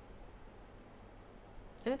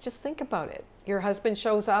 And just think about it. Your husband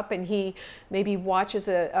shows up and he maybe watches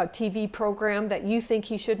a TV program that you think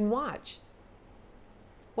he shouldn't watch.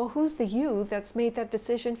 Well, who's the you that's made that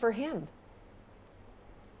decision for him?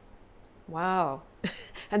 Wow.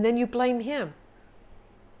 And then you blame him.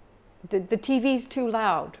 The TV's too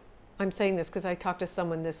loud. I'm saying this because I talked to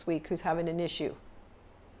someone this week who's having an issue.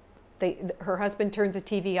 Her husband turns the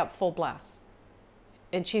TV up full blast,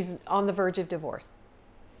 and she's on the verge of divorce.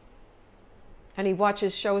 And he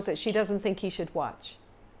watches shows that she doesn't think he should watch.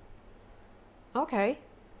 Okay.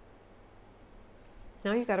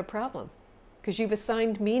 Now you've got a problem, because you've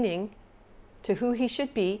assigned meaning to who he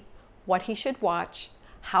should be, what he should watch,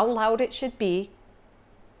 how loud it should be.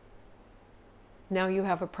 Now you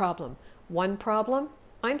have a problem. One problem,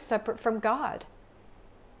 I'm separate from God.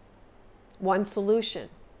 one solution.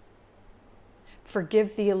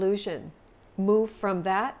 Forgive the illusion. Move from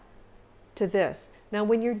that to this. Now,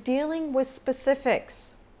 when you're dealing with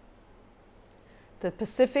specifics, the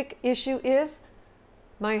specific issue is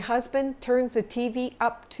my husband turns the TV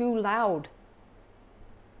up too loud.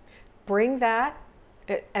 Bring that,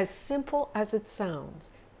 as simple as it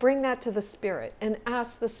sounds, bring that to the Spirit and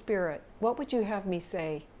ask the Spirit, what would you have me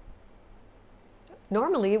say?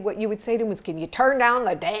 Normally, what you would say to him is, can you turn down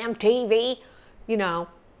the damn TV? You know.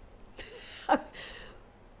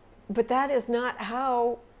 But that is not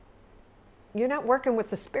how, you're not working with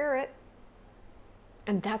the Spirit.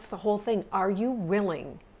 And that's the whole thing. Are you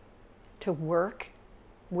willing to work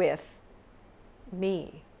with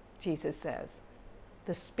me? Jesus says,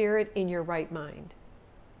 the Spirit in your right mind.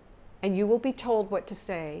 And you will be told what to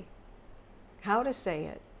say, how to say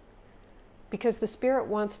it, because the Spirit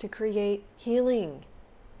wants to create healing.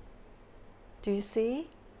 Do you see?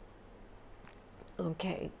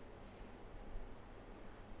 Okay.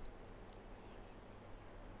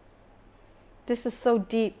 This is so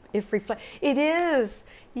deep. It is.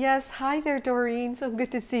 Yes. Hi there, Doreen. So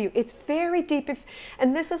good to see you. It's very deep.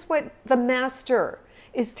 And this is what the Master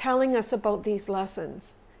is telling us about these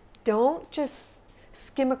lessons. Don't just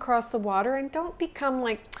skim across the water, and don't become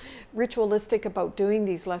like ritualistic about doing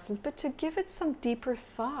these lessons, but to give it some deeper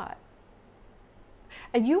thought.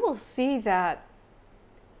 And you will see that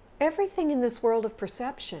everything in this world of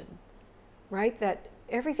perception, right? That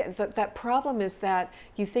everything, that problem is that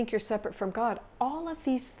you think you're separate from God. All of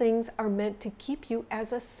these things are meant to keep you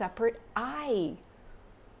as a separate I.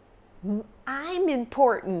 I'm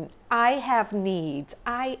important. I have needs.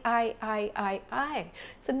 I.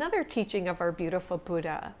 It's another teaching of our beautiful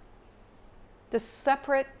Buddha. The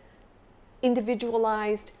separate,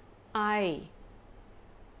 individualized I.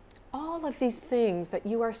 All of these things that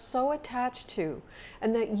you are so attached to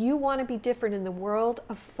and that you want to be different in the world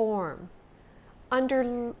of form.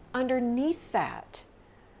 Underneath that,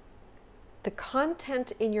 the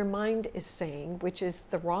content in your mind is saying, which is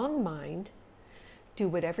the wrong mind, do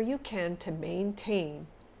whatever you can to maintain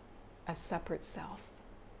a separate self.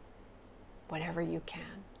 Whatever you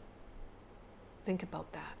can. Think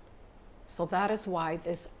about that. So that is why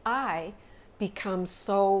this I becomes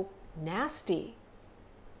so nasty.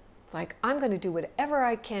 It's like, I'm going to do whatever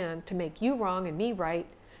I can to make you wrong and me right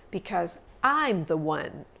because I'm the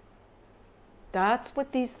one. That's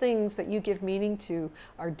what these things that you give meaning to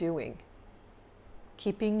are doing.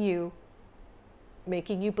 Keeping you,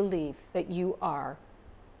 making you believe that you are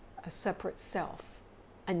a separate self,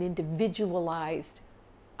 an individualized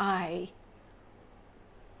I.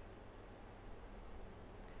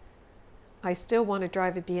 I still want to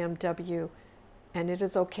drive a BMW, and it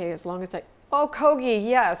is okay as long as oh, Kogi,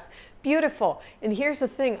 yes, beautiful. And here's the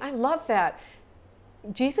thing, I love that.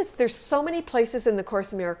 Jesus, there's so many places in the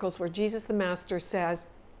Course in Miracles where Jesus the Master says,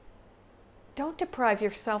 don't deprive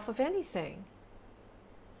yourself of anything.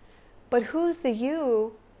 But who's the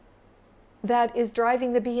you that is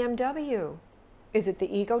driving the BMW? Is it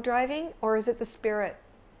the ego driving, or is it the Spirit?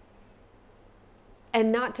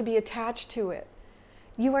 And not to be attached to it.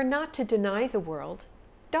 You are not to deny the world.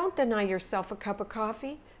 Don't deny yourself a cup of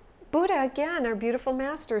coffee. Buddha, again, our beautiful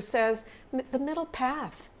Master, says the middle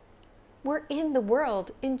path. We're in the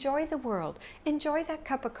world. Enjoy the world. Enjoy that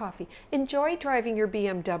cup of coffee. Enjoy driving your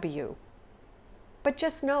BMW. But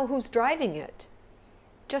just know who's driving it.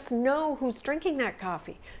 Just know who's drinking that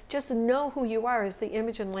coffee. Just know who you are as the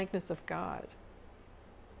image and likeness of God.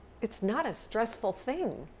 It's not a stressful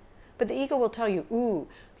thing. But the ego will tell you, ooh,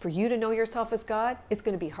 for you to know yourself as God, it's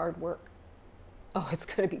going to be hard work. Oh, it's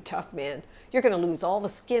going to be tough, man. You're going to lose all the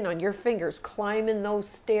skin on your fingers climbing those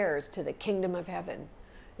stairs to the kingdom of heaven.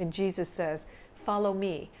 And Jesus says, follow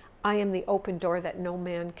me. I am the open door that no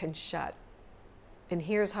man can shut. And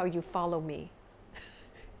here's how you follow me.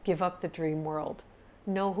 Give up the dream world.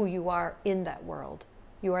 Know who you are in that world.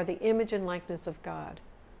 You are the image and likeness of God.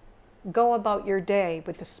 Go about your day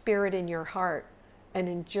with the Spirit in your heart and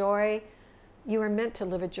enjoy. You are meant to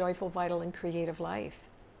live a joyful, vital, and creative life.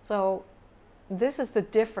 So this is the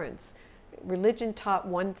difference. Religion taught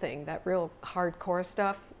one thing, that real hardcore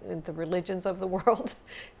stuff, and the religions of the world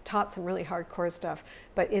taught some really hardcore stuff.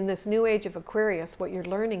 But in this new age of Aquarius, what you're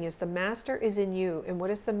learning is the Master is in you. And what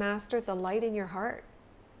is the Master? The light in your heart.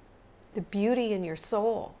 The beauty in your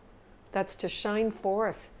soul. That's to shine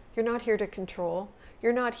forth. You're not here to control.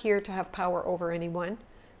 You're not here to have power over anyone.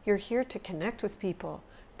 You're here to connect with people.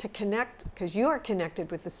 To connect, because you are connected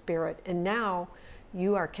with the Spirit. And now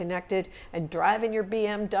you are connected and driving your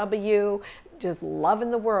BMW, just loving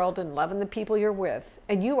the world and loving the people you're with.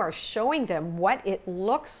 And you are showing them what it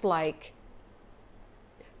looks like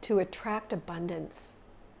to attract abundance.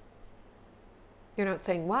 You're not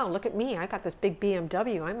saying, wow, look at me, I got this big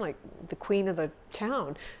BMW, I'm like the queen of the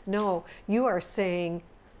town. No, you are saying,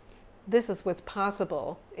 this is what's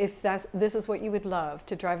possible. If this is what you would love,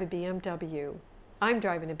 to drive a BMW. I'm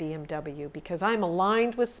driving a BMW because I'm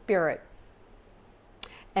aligned with spirit.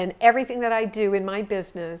 And everything that I do in my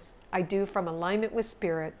business, I do from alignment with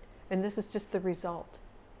spirit. And this is just the result.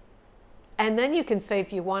 And then you can say,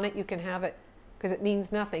 if you want it, you can have it, because it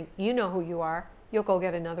means nothing. You know who you are. You'll go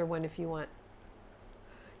get another one if you want.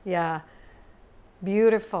 Yeah.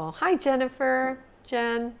 Beautiful. Hi, Jennifer.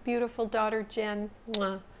 Jen. Beautiful daughter, Jen.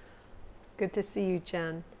 Mwah. Good to see you,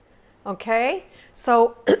 Jen. Okay.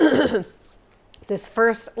 So this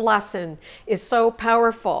first lesson is so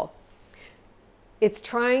powerful. It's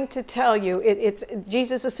trying to tell you,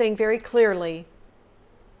 Jesus is saying very clearly,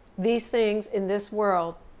 these things in this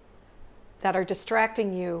world that are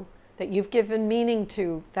distracting you, that you've given meaning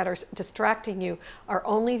to, that are distracting you, are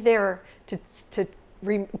only there to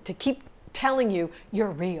keep telling you, you're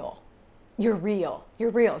real. You're real. You're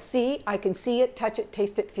real. See, I can see it, touch it,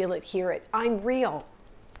 taste it, feel it, hear it. I'm real.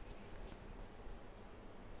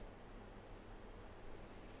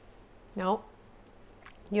 No,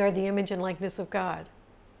 you're the image and likeness of God.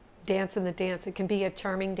 Dance in the dance. It can be a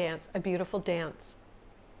charming dance, a beautiful dance.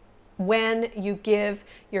 When you give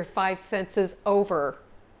your 5 senses over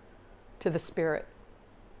to the Spirit.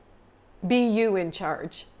 Be you in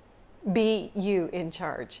charge. Be you in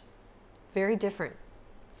charge. Very different.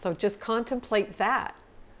 So just contemplate that.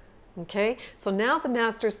 Okay? So now the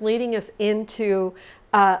Master's leading us into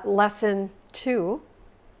lesson 2.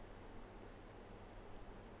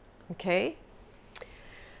 Okay?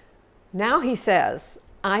 Now he says,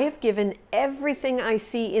 I have given everything I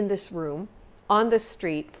see in this room, on this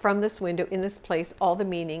street, from this window, in this place, all the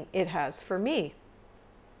meaning it has for me.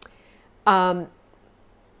 And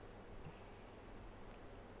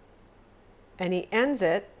he ends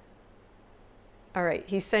it. All right,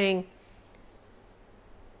 he's saying,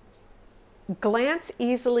 glance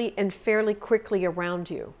easily and fairly quickly around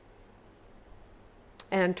you,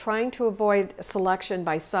 and trying to avoid selection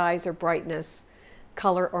by size or brightness,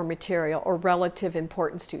 color or material, or relative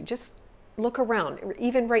importance to. Just look around.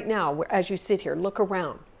 Even right now, as you sit here, look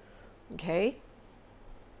around. Okay?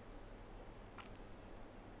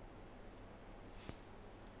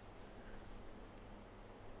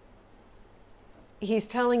 He's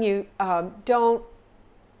telling you, don't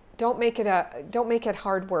make it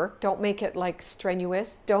hard work. Don't make it like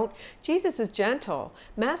strenuous. Jesus is gentle.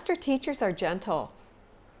 Master teachers are gentle.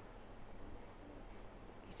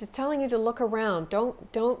 He's just telling you to look around.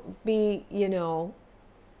 Don't be,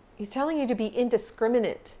 he's telling you to be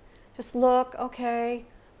indiscriminate. Just look, okay,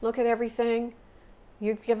 look at everything.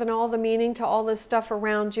 You've given all the meaning to all this stuff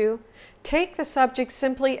around you. Take the subjects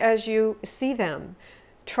simply as you see them.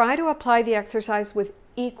 Try to apply the exercise with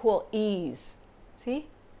equal ease. See?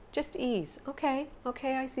 Just ease. Okay,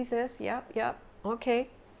 I see this. Yep, okay.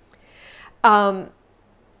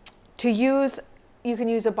 You can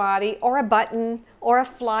use a body or a button or a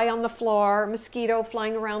fly on the floor, a mosquito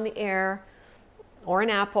flying around the air, or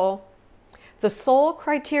an apple. The sole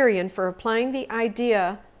criterion for applying the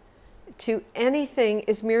idea to anything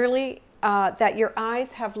is merely that your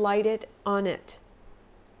eyes have lighted on it.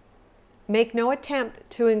 Make no attempt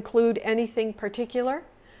to include anything particular,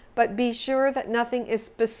 but be sure that nothing is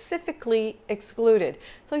specifically excluded.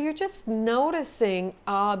 So you're just noticing,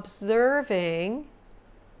 observing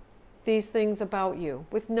these things about you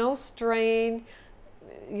with no strain.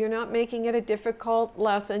 You're not making it a difficult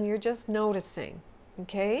lesson. You're just noticing.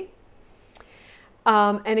 Okay?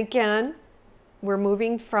 And again, we're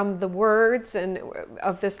moving from the words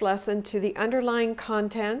of this lesson to the underlying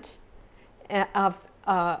content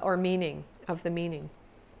or meaning of the meaning.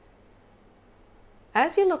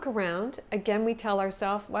 As you look around, again, we tell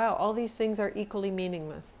ourselves, wow, all these things are equally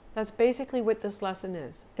meaningless. That's basically what this lesson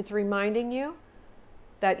is. It's reminding you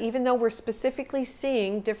that even though we're specifically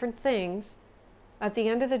seeing different things, at the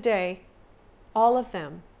end of the day, all of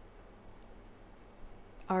them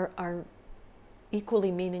are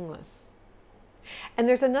equally meaningless. And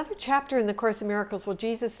there's another chapter in the Course in Miracles where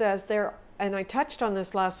Jesus says and I touched on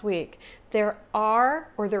this last week, there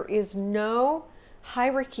is no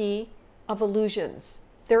hierarchy of illusions.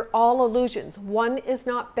 They're all illusions. One is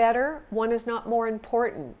not better, one is not more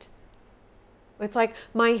important. It's like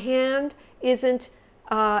my hand isn't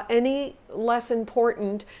any less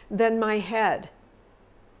important than my head,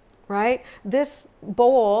 right? This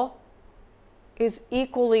bowl is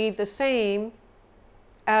equally the same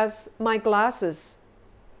as my glasses.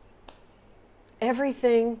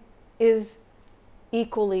 Everything is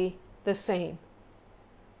equally the same.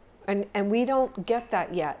 And we don't get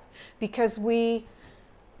that yet because we,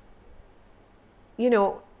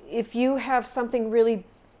 if you have something really,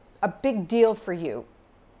 a big deal for you,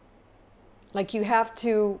 like you have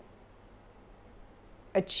to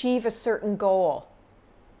achieve a certain goal,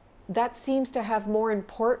 that seems to have more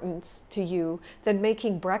importance to you than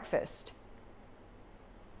making breakfast.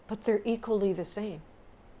 But they're equally the same.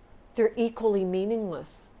 They're equally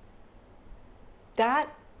meaningless. That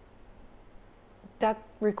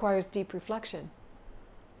requires deep reflection.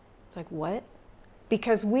 It's like, what?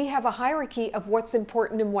 Because we have a hierarchy of what's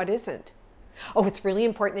important and what isn't. Oh, it's really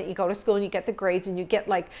important that you go to school and you get the grades and you get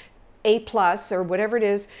like A+ or whatever it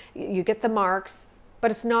is, you get the marks,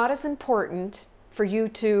 but it's not as important for you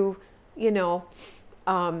to,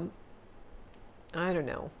 I don't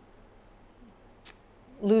know,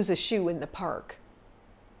 lose a shoe in the park.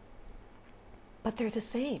 But they're the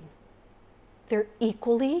same. They're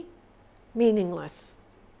equally meaningless.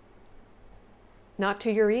 Not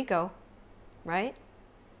to your ego, right?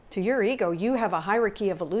 To your ego, you have a hierarchy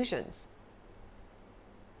of illusions.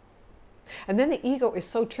 And then the ego is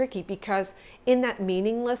so tricky because in that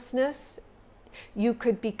meaninglessness, you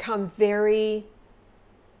could become very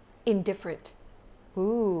indifferent.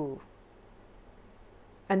 Ooh.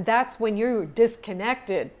 And that's when you're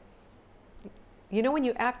disconnected. You know when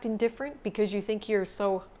you act indifferent because you think you're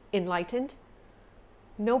so enlightened?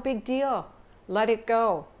 No big deal. Let it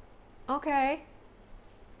go. Okay.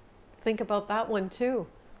 Think about that one too.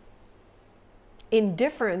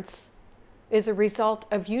 Indifference is a result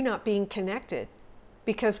of you not being connected.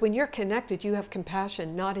 Because when you're connected, you have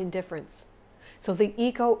compassion, not indifference. So the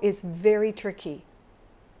ego is very tricky.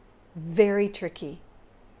 Very tricky.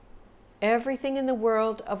 Everything in the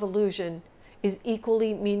world of illusion is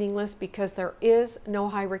equally meaningless because there is no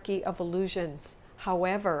hierarchy of illusions.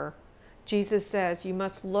 However, Jesus says you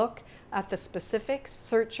must look at the specifics,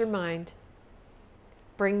 search your mind,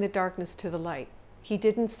 bring the darkness to the light. He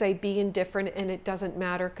didn't say be indifferent and it doesn't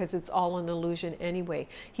matter because it's all an illusion anyway.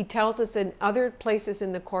 He tells us in other places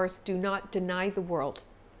in the Course, do not deny the world.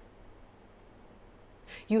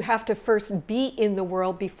 You have to first be in the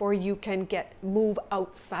world before you can move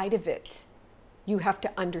outside of it. You have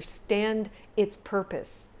to understand its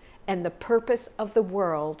purpose. And the purpose of the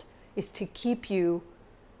world is to keep you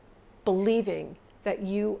believing that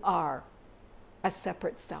you are a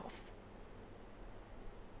separate self.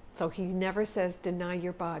 So he never says deny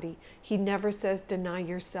your body. He never says deny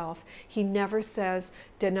yourself. He never says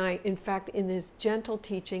deny. In fact, in his gentle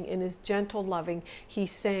teaching, in his gentle loving,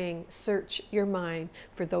 he's saying search your mind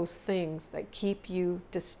for those things that keep you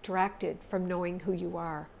distracted from knowing who you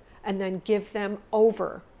are. And then give them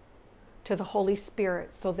over to the Holy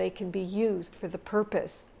Spirit so they can be used for the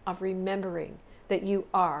purpose of remembering that you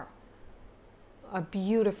are a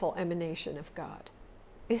beautiful emanation of God.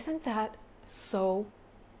 Isn't that so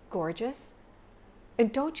gorgeous?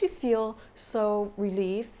 And don't you feel so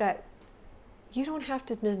relieved that you don't have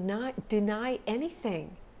to deny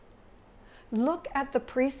anything? Look at the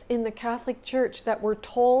priests in the Catholic Church that were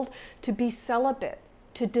told to be celibate,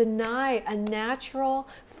 to deny a natural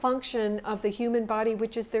function of the human body,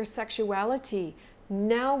 which is their sexuality.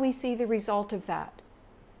 Now we see the result of that.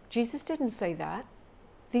 Jesus didn't say that.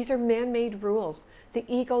 These are man-made rules, the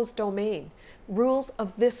ego's domain, rules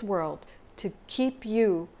of this world to keep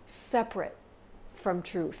you separate from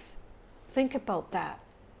truth. Think about that.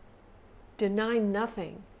 Deny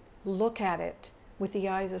nothing. Look at it with the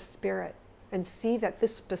eyes of spirit and see that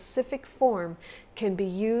this specific form can be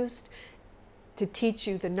used to teach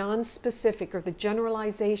you the non-specific or the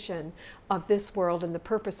generalization of this world and the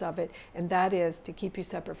purpose of it, and that is to keep you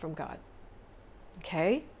separate from God.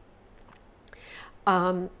 Okay?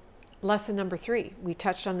 Lesson number 3. We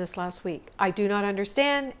touched on this last week. I do not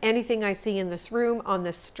understand anything I see in this room, on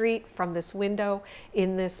this street, from this window,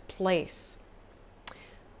 in this place.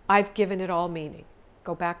 I've given it all meaning.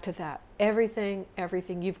 Go back to that. Everything,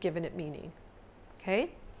 you've given it meaning.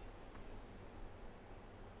 Okay?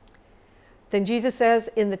 Then Jesus says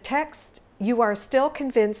in the text, you are still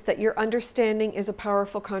convinced that your understanding is a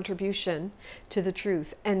powerful contribution to the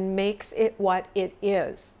truth and makes it what it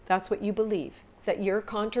is. That's what you believe, that your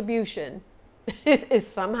contribution is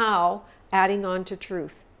somehow adding on to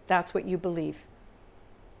truth. That's what you believe.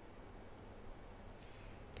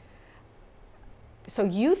 So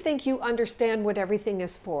you think you understand what everything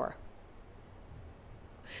is for.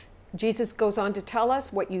 Jesus goes on to tell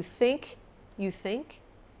us what you think,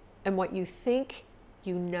 and what you think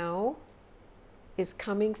you know is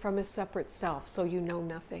coming from a separate self, so you know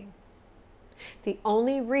nothing. The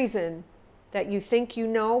only reason that you think you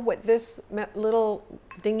know what this little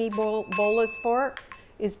dingy bowl is for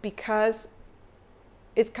is because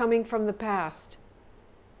It's coming from the past.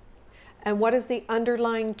 And what is the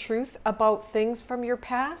underlying truth about things from your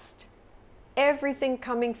past? Everything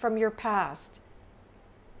coming from your past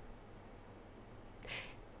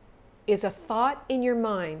is a thought in your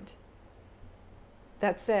mind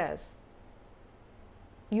that says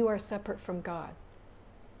you are separate from God.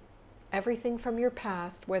 Everything from your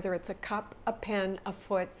past, whether it's a cup, a pen, a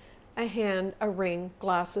foot, a hand, a ring,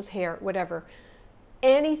 glasses, hair, whatever,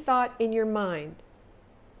 any thought in your mind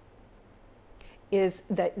is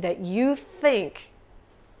that you think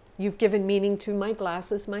you've given meaning to my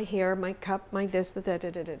glasses, my hair, my cup, my this,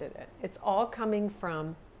 It's all coming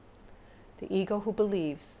from the ego who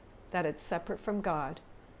believes that it's separate from God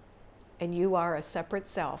and you are a separate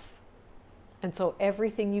self. And so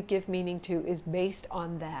everything you give meaning to is based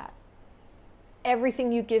on that.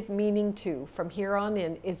 Everything you give meaning to from here on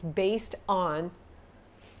in is based on,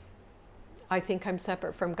 I think I'm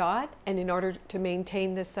separate from God, and in order to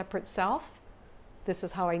maintain this separate self, this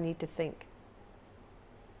is how I need to think.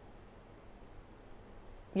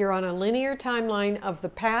 You're on a linear timeline of the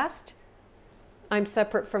past. I'm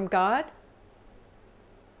separate from God.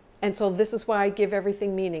 And so this is why I give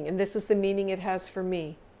everything meaning. And this is the meaning it has for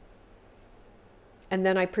me. And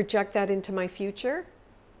then I project that into my future.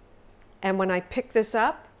 And when I pick this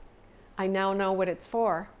up, I now know what it's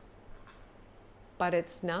for. But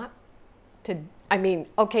it's not to, I mean,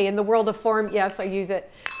 okay, in the world of form, yes, I use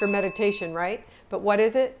it for meditation, right? But what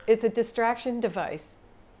is it? It's a distraction device.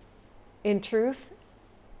 In truth,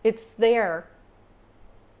 it's there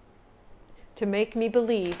to make me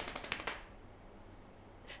believe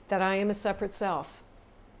that I am a separate self.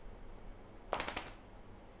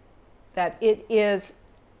 That it is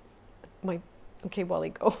my, okay, Wally,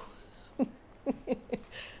 go.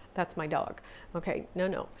 That's my dog. Okay,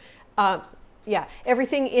 no. Yeah,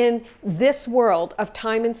 everything in this world of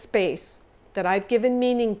time and space that I've given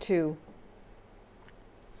meaning to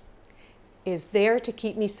is there to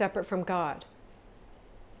keep me separate from God.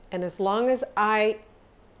 And as long as I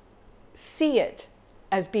see it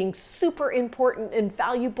as being super important and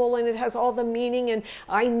valuable and it has all the meaning and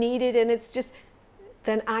I need it and it's just,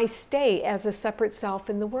 then I stay as a separate self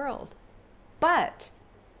in the world. But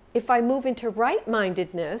if I move into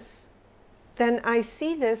right-mindedness, then I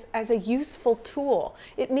see this as a useful tool.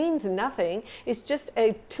 It means nothing. It's just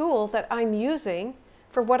a tool that I'm using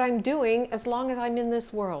for what I'm doing as long as I'm in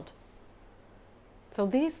this world. So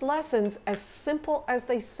these lessons, as simple as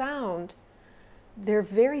they sound, they're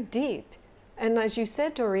very deep. And as you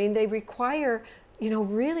said, Doreen, they require,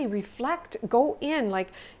 really reflect, go in, like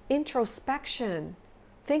introspection,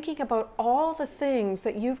 thinking about all the things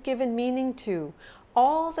that you've given meaning to,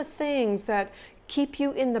 all the things that keep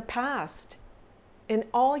you in the past. And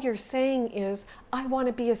all you're saying is, I want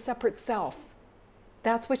to be a separate self.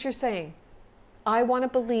 That's what you're saying. I want to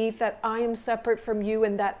believe that I am separate from you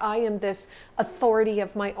and that I am this authority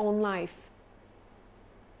of my own life.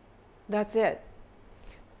 That's it.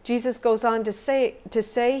 Jesus goes on to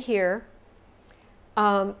say here,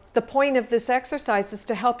 the point of this exercise is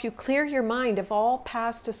to help you clear your mind of all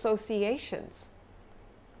past associations.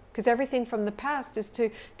 Because everything from the past is to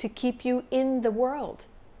keep you in the world.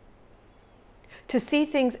 To see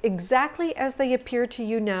things exactly as they appear to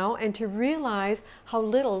you now and to realize how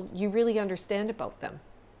little you really understand about them.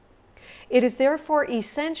 It is therefore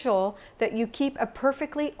essential that you keep a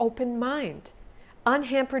perfectly open mind,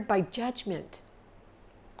 unhampered by judgment,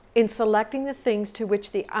 in selecting the things to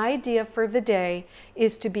which the idea for the day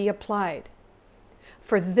is to be applied.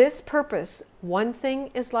 For this purpose, one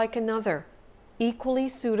thing is like another, equally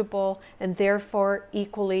suitable and therefore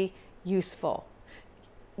equally useful.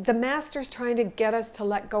 The Master's trying to get us to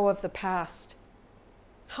let go of the past.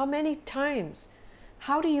 How many times?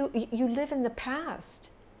 How do you live in the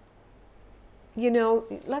past?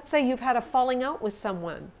 Let's say you've had a falling out with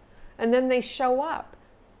someone and then they show up.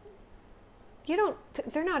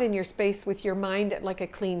 They're not in your space with your mind at like a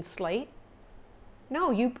clean slate. No,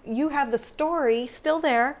 you have the story still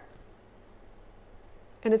there.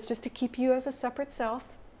 And it's just to keep you as a separate self.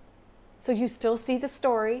 So you still see the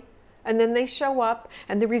story. And then they show up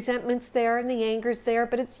and the resentment's there and the anger's there,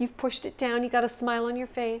 but you've pushed it down. You got a smile on your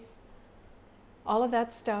face. All of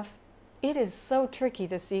that stuff. It is so tricky,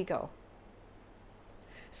 this ego.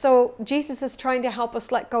 So Jesus is trying to help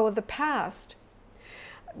us let go of the past,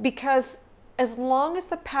 because as long as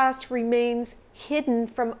the past remains hidden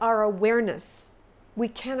from our awareness, we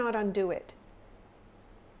cannot undo it.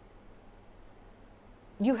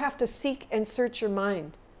 You have to seek and search your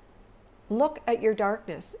mind. Look at your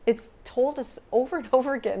darkness. It's told us over and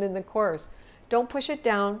over again in the Course. Don't push it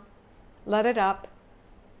down. Let it up.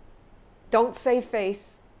 Don't save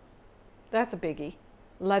face. That's a biggie.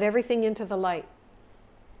 Let everything into the light.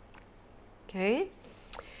 Okay?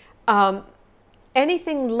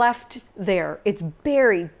 Anything left there, it's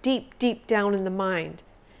buried deep, deep down in the mind.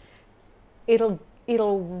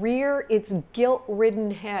 It'll rear its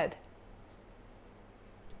guilt-ridden head.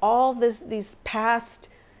 All these past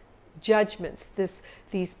judgments,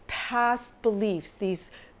 these past beliefs,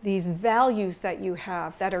 these values that you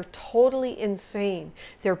have that are totally insane,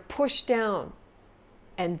 they're pushed down.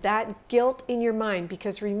 And that guilt in your mind,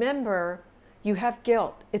 because remember, you have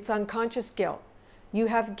guilt. It's unconscious guilt. You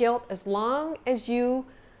have guilt as long as you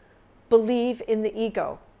believe in the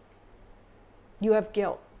ego. You have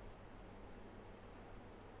guilt.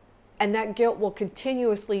 And that guilt will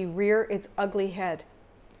continuously rear its ugly head.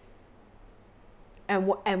 And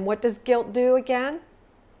what does guilt do again?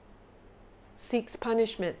 Seeks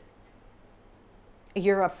punishment.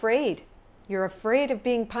 You're afraid. You're afraid of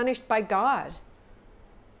being punished by God.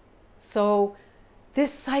 So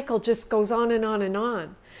this cycle just goes on and on and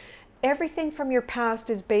on. Everything from your past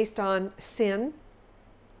is based on sin.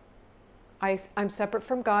 I'm separate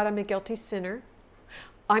from God. I'm a guilty sinner.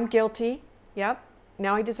 I'm guilty. Yep.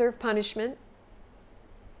 Now I deserve punishment.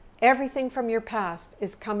 Everything from your past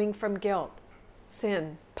is coming from guilt,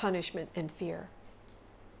 sin, punishment, and fear.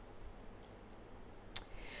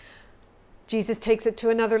 Jesus takes it to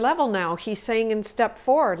another level now. He's saying in step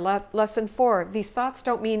 4, lesson 4, these thoughts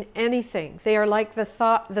don't mean anything. They are like the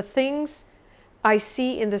things I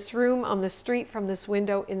see in this room, on the street, from this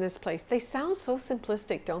window, in this place. They sound so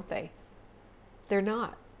simplistic, don't they? They're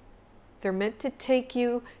not. They're meant to take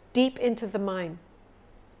you deep into the mind.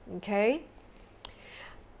 Okay?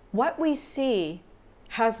 What we see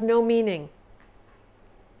has no meaning.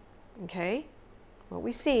 Okay? What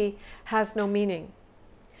we see has no meaning.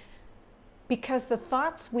 Because the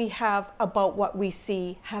thoughts we have about what we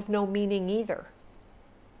see have no meaning either.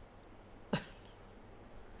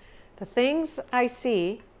 The things I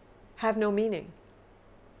see have no meaning.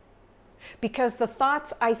 Because the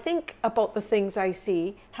thoughts I think about the things I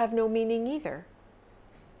see have no meaning either.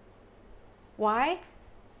 Why?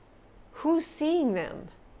 Who's seeing them?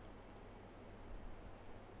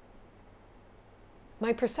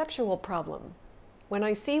 My perceptual problem. When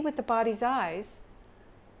I see with the body's eyes,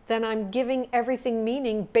 then I'm giving everything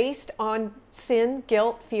meaning based on sin,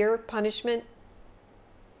 guilt, fear, punishment.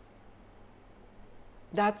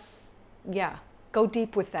 That's, yeah, go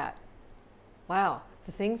deep with that. Wow,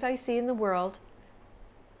 the things I see in the world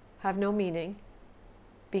have no meaning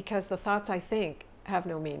because the thoughts I think have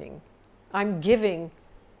no meaning. I'm giving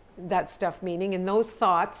that stuff meaning, and those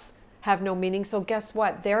thoughts have no meaning. So guess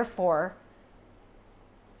what? Therefore,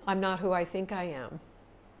 I'm not who I think I am.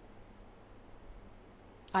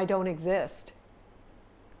 I don't exist.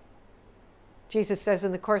 Jesus says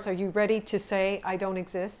in the Course, are you ready to say, I don't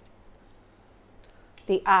exist?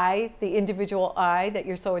 The I, the individual I that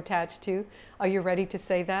you're so attached to, are you ready to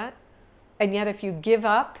say that? And yet if you give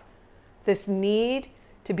up this need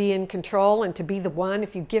to be in control and to be the one,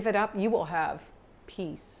 if you give it up, you will have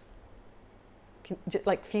peace.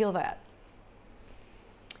 Like, feel that.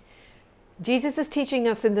 Jesus is teaching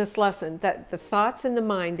us in this lesson that the thoughts in the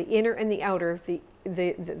mind, the inner and the outer,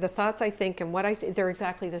 the thoughts I think and what I see, they're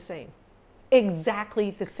exactly the same. Exactly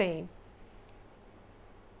the same.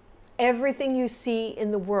 Everything you see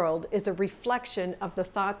in the world is a reflection of the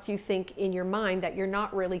thoughts you think in your mind that you're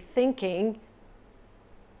not really thinking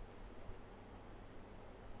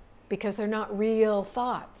because they're not real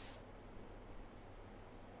thoughts.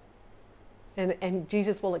 And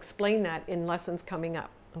Jesus will explain that in lessons coming up,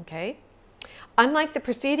 okay? Unlike the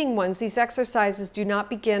preceding ones, these exercises do not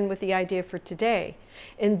begin with the idea for today.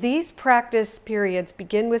 In these practice periods,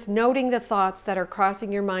 begin with noting the thoughts that are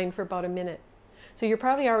crossing your mind for about a minute. So you're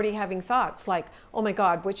probably already having thoughts like, oh my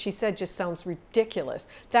God, what she said just sounds ridiculous.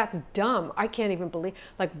 That's dumb. I can't even believe,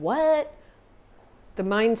 like what? The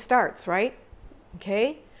mind starts, right?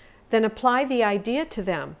 Okay? Then apply the idea to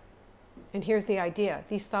them. And here's the idea.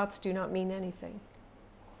 These thoughts do not mean anything.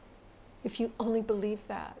 If you only believe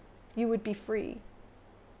that, you would be free.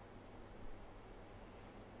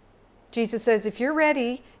 Jesus says, if you're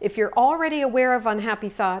ready, if you're already aware of unhappy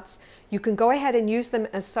thoughts, you can go ahead and use them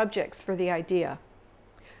as subjects for the idea.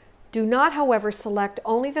 Do not, however, select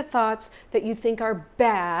only the thoughts that you think are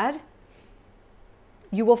bad.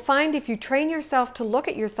 You will find if you train yourself to look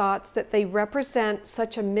at your thoughts that they represent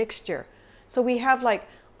such a mixture. So we have like,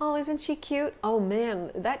 oh, isn't she cute? Oh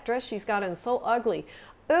man, that dress she's got on is so ugly.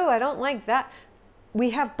 Oh, I don't like that. We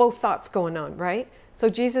have both thoughts going on, right? So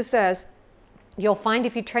Jesus says, you'll find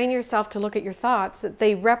if you train yourself to look at your thoughts that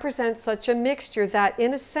they represent such a mixture that,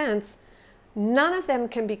 in a sense, none of them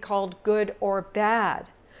can be called good or bad.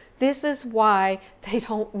 This is why they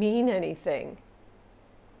don't mean anything.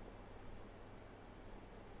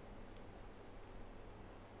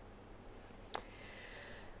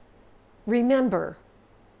 Remember,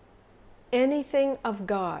 anything of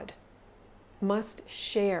God must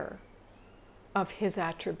share of His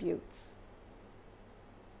attributes.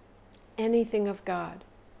 Anything of God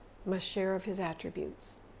must share of His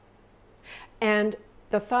attributes. And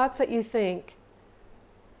the thoughts that you think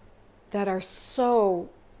that are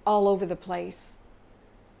so all over the place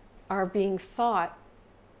are being thought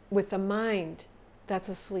with a mind that's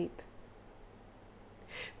asleep.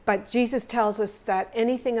 But Jesus tells us that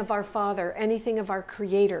anything of our Father, anything of our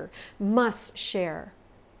Creator, must share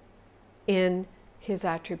in His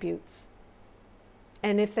attributes.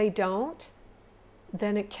 And if they don't,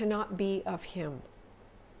 then it cannot be of Him.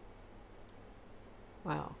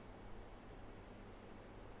 Wow.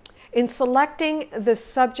 In selecting the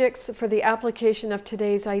subjects for the application of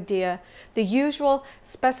today's idea, the usual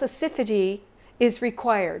specificity is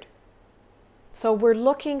required. So we're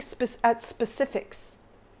looking at specifics.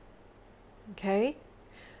 Okay?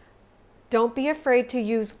 Don't be afraid to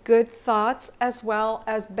use good thoughts as well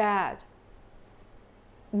as bad.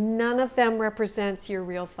 None of them represents your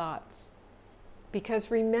real thoughts. Because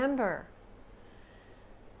remember,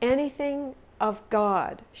 anything of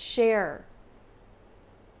God, share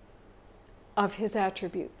of His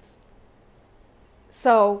attributes.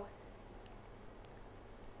 So,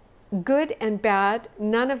 good and bad,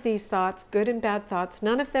 none of these thoughts, good and bad thoughts,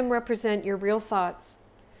 none of them represent your real thoughts.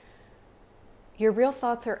 Your real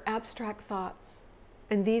thoughts are abstract thoughts,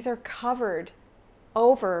 and these are covered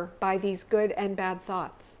over by these good and bad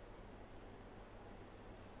thoughts.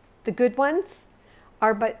 The good ones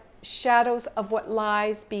are but shadows of what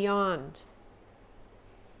lies beyond.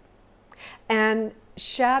 And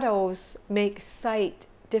shadows make sight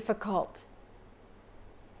difficult.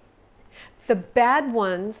 The bad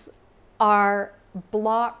ones are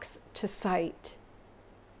blocks to sight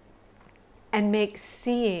and make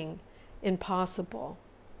seeing impossible.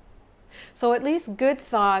 So at least good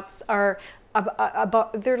thoughts are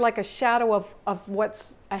about, they're like a shadow of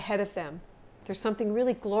what's ahead of them. There's something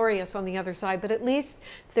really glorious on the other side, but at least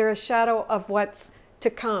they're a shadow of what's to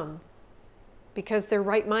come because they're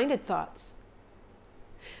right-minded thoughts.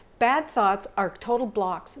 Bad thoughts are total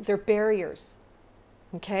blocks. They're barriers.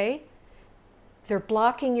 Okay? They're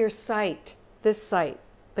blocking your sight, this sight,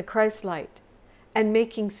 the Christ light, and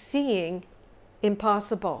making seeing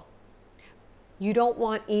impossible. You don't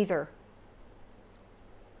want either.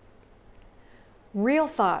 Real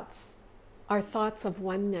thoughts are thoughts of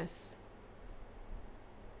oneness.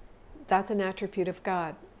 That's an attribute of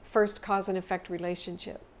God. First cause and effect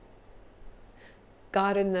relationship.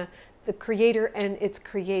 God and the Creator and it's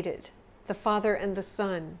created. The Father and the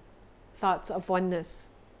Son. Thoughts of oneness.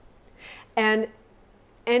 And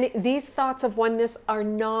these thoughts of oneness are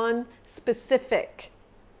non-specific.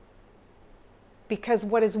 Because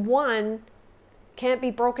what is one can't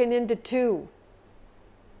be broken into two.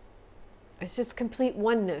 It's just complete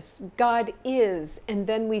oneness. God is, and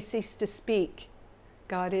then we cease to speak.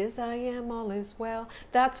 God is, I am, all is well.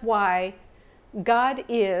 That's why God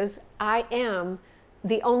is, I am,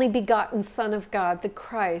 the only begotten Son of God, the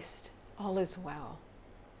Christ, all is well.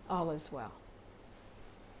 All is well.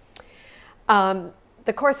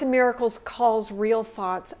 The Course in Miracles calls real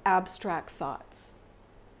thoughts abstract thoughts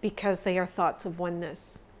because they are thoughts of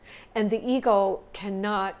oneness. And the ego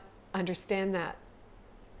cannot understand that.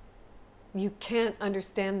 You can't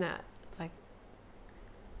understand that. It's like,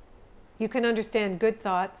 you can understand good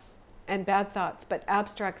thoughts and bad thoughts, but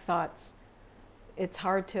abstract thoughts, it's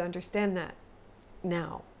hard to understand that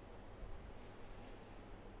now.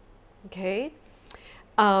 Okay?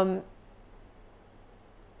 From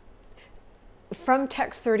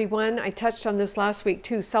text 31, I touched on this last week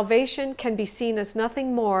too. Salvation can be seen as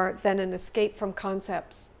nothing more than an escape from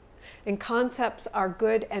concepts. And concepts are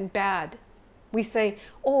good and bad. We say,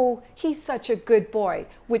 oh, he's such a good boy,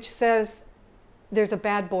 which says there's a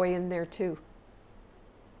bad boy in there too.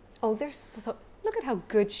 Oh, look at how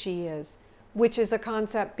good she is, which is a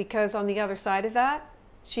concept because on the other side of that,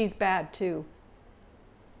 she's bad too.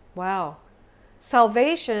 Wow.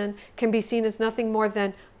 Salvation can be seen as nothing more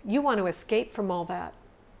than you want to escape from all that.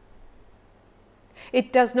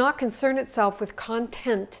 It does not concern itself with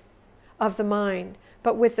content of the mind,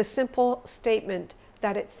 but with the simple statement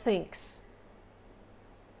that it thinks.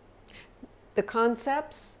 The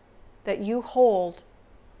concepts that you hold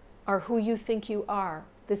are who you think you are,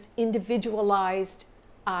 this individualized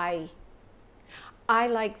I. I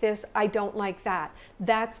like this, I don't like that.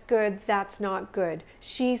 That's good, that's not good.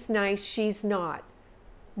 She's nice, she's not.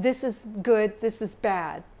 This is good, this is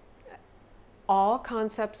bad. all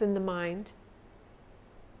concepts in the mind,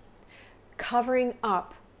 covering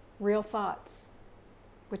up real thoughts,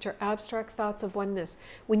 which are abstract thoughts of oneness.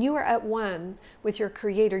 When you are at one with your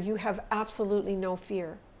Creator, you have absolutely no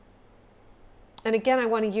fear. And again, I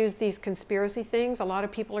want to use these conspiracy things. A lot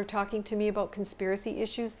of people are talking to me about conspiracy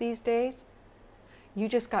issues these days. You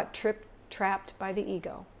just got trapped by the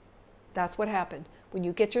ego. That's what happened. When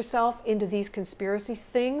you get yourself into these conspiracy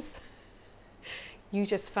things, you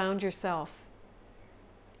just found yourself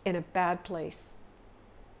in a bad place.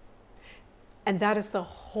 And that is the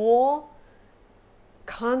whole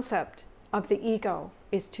concept of the ego,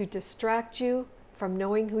 is to distract you from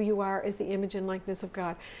knowing who you are as the image and likeness of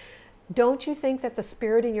God. Don't you think that the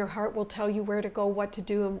Spirit in your heart will tell you where to go, what to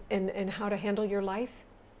do, and how to handle your life?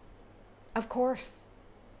 Of course.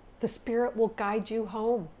 The Spirit will guide you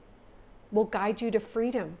home, will guide you to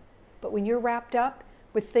freedom. But when you're wrapped up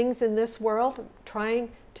with things in this world,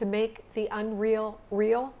 trying to make the unreal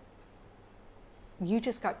real, you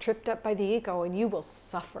just got tripped up by the ego, and you will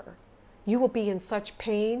suffer. You will be in such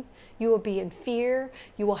pain. You will be in fear.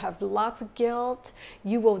 You will have lots of guilt.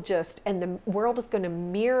 You will just, and the world is going to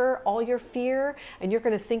mirror all your fear, and you're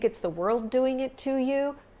going to think it's the world doing it to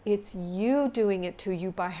you. It's you doing it to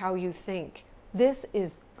you by how you think. This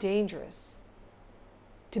is dangerous.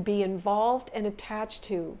 To be involved and attached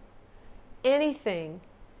to anything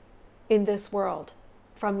in this world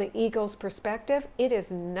from the ego's perspective, it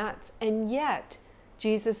is nuts. And yet,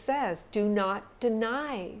 Jesus says, do not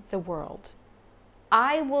deny the world.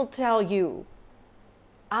 I will tell you.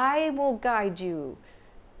 I will guide you.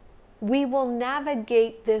 We will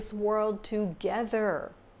navigate this world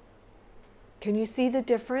together. Can you see the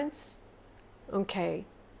difference? Okay.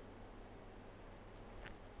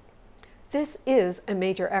 This is a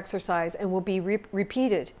major exercise and will be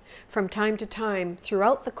repeated from time to time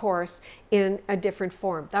throughout the course in a different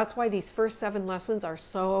form. That's why these first 7 lessons are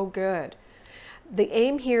so good. The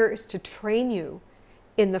aim here is to train you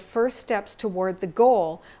in the first steps toward the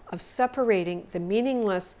goal of separating the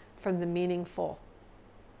meaningless from the meaningful.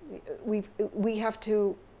 We have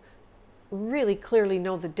to really clearly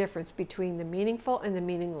know the difference between the meaningful and the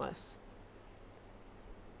meaningless.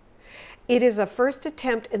 It is a first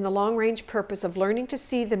attempt in the long-range purpose of learning to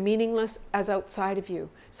see the meaningless as outside of you.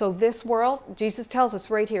 So this world, Jesus tells us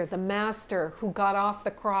right here, the master who got off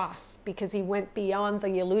the cross because he went beyond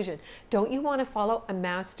the illusion. Don't you want to follow a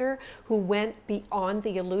master who went beyond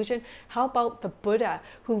the illusion? How about the Buddha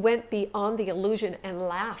who went beyond the illusion and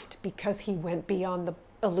laughed because he went beyond the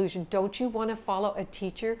illusion? Don't you want to follow a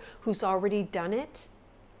teacher who's already done it?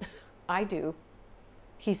 I do.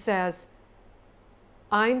 He says,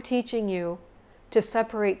 I'm teaching you to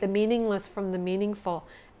separate the meaningless from the meaningful.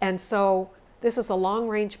 And so this is a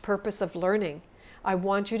long-range purpose of learning. I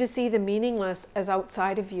want you to see the meaningless as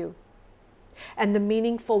outside of you and the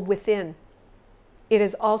meaningful within. It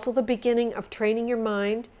is also the beginning of training your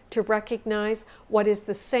mind to recognize what is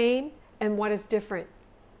the same and what is different.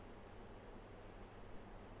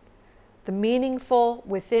 The meaningful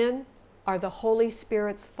within are the Holy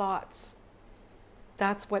Spirit's thoughts.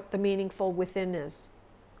 That's what the meaningful within is.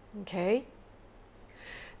 Okay?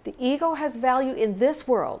 The ego has value in this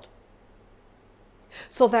world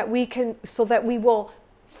so that we will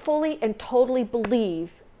fully and totally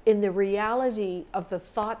believe in the reality of the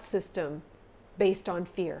thought system based on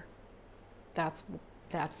fear. That's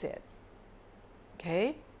it.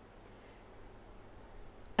 Okay?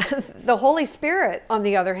 The Holy Spirit, on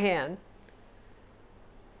the other hand,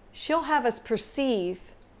 she'll have us perceive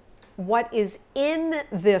what is in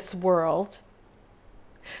this world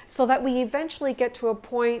so that we eventually get to a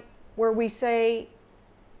point where we say,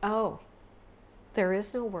 oh, there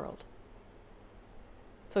is no world.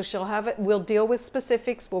 So she'll have it, we'll deal with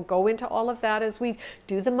specifics, we'll go into all of that as we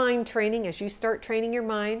do the mind training, as you start training your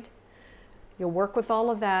mind. You'll work with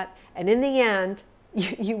all of that, and in the end,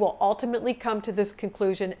 you will ultimately come to this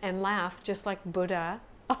conclusion and laugh just like Buddha.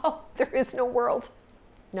 Oh, there is no world.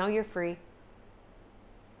 Now you're free.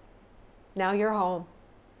 Now you're home.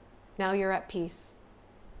 Now you're at peace.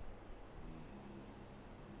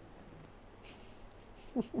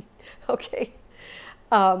 Okay.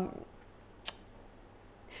 The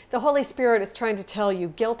Holy Spirit is trying to tell you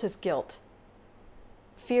guilt is guilt.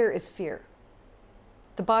 Fear is fear.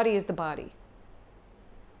 The body is the body.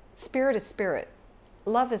 Spirit is spirit.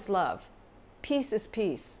 Love is love. Peace is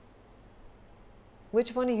peace.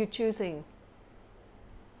 Which one are you choosing?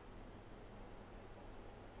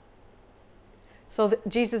 So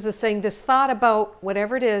Jesus is saying this thought about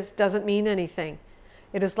whatever it is doesn't mean anything.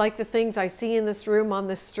 It is like the things I see in this room, on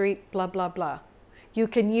this street, blah, blah, blah. You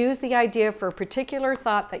can use the idea for a particular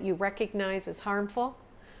thought that you recognize as harmful,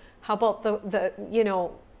 How about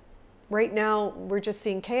right now we're just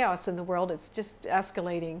seeing chaos in the world. It's just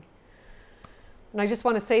escalating. And I just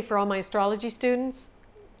want to say for all my astrology students,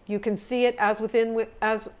 you can see it as within,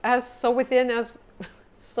 as so within, as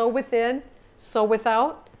so within, so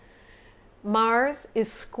without. Mars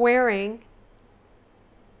is squaring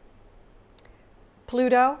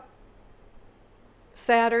Pluto,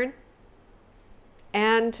 Saturn,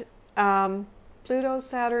 and Pluto,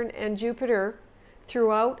 Saturn, and Jupiter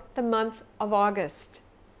throughout the month of August.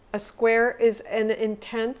 A square is an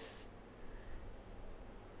intense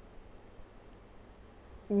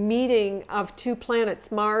meeting of two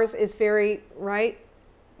planets. Mars is very,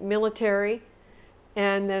 military.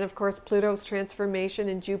 And then, of course, Pluto's transformation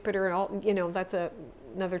and Jupiter, and all, that's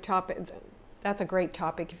another topic. That's a great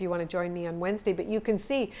topic if you want to join me on Wednesday. But you can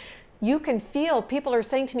see, you can feel, people are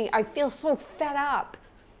saying to me, I feel so fed up.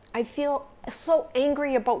 I feel so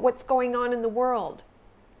angry about what's going on in the world.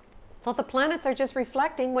 So the planets are just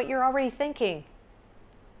reflecting what you're already thinking.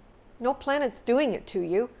 No planet's doing it to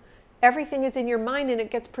you. Everything is in your mind and it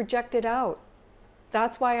gets projected out.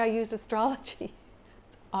 That's why I use astrology.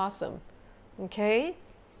 It's awesome. Okay?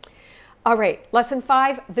 All right, lesson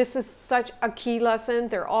 5. This is such a key lesson.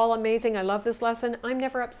 They're all amazing. I love this lesson. I'm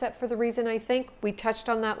never upset for the reason I think. We touched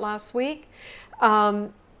on that last week.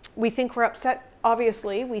 We think we're upset,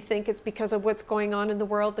 obviously. We think it's because of what's going on in the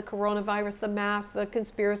world, the coronavirus, the mask, the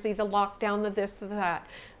conspiracy, the lockdown, the this, the that.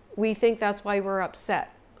 We think that's why we're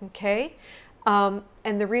upset. Okay? And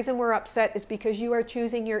the reason we're upset is because you are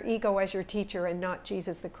choosing your ego as your teacher and not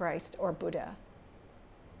Jesus the Christ or Buddha.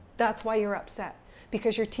 That's why you're upset,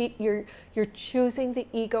 because you're choosing the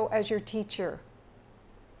ego as your teacher.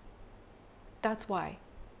 That's why.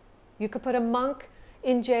 You could put a monk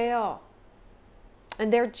in jail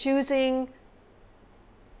and they're choosing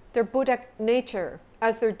their Buddhic nature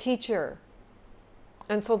as their teacher,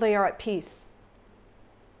 and so they are at peace.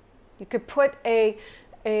 You could put a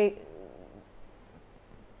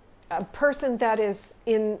person that is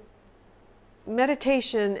in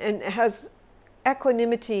meditation and has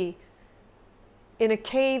equanimity in a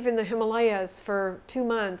cave in the Himalayas for 2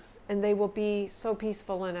 months, and they will be so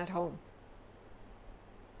peaceful and at home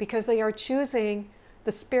because they are choosing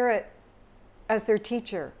the spirit as their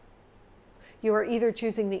teacher. You are either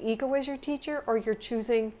choosing the ego as your teacher or you're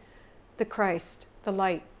choosing the Christ, the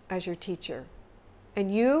light, as your teacher.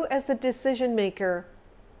 And you as the decision maker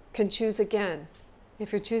can choose again.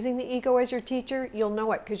 If you're choosing the ego as your teacher, you'll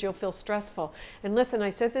know it because you'll feel stressful. And listen, I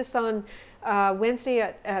said this on Wednesday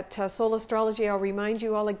at Soul Astrology. I'll remind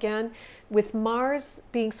you all again. With Mars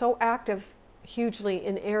being so active hugely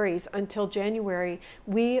in Aries until January,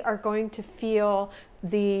 we are going to feel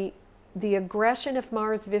the aggression of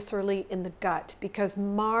Mars viscerally in the gut, because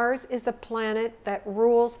Mars is the planet that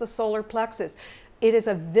rules the solar plexus. It is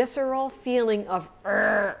a visceral feeling of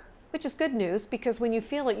which is good news, because when you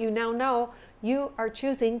feel it, you now know you are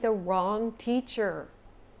choosing the wrong teacher.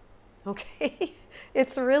 Okay?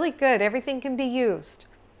 It's really good. Everything can be used.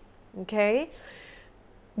 Okay?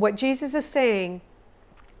 What Jesus is saying,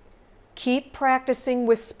 keep practicing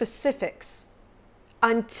with specifics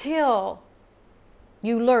until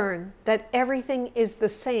you learn that everything is the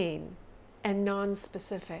same and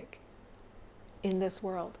non-specific in this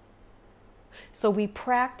world. So we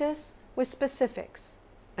practice with specifics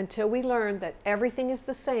until we learn that everything is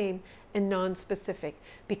the same and non-specific,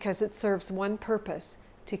 because it serves one purpose: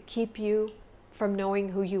 to keep you from knowing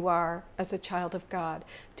who you are as a child of God,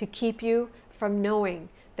 to keep you from knowing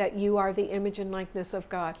that you are the image and likeness of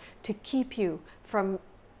God, to keep you from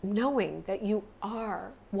knowing that you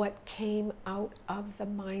are what came out of the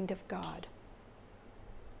mind of God.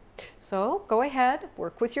 So go ahead,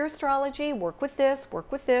 work with your astrology, work with this,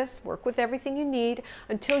 work with this, work with everything you need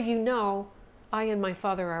until you know, I and my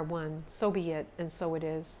Father are one. So be it, and so it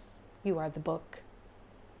is. You are the book.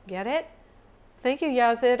 Get it? Thank you,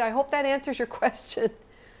 Yazid. I hope that answers your question.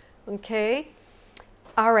 Okay.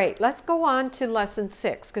 All right, let's go on to lesson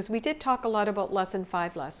 6, because we did talk a lot about lesson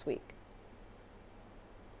 5 last week.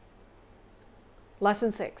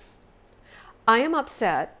 Lesson 6. I am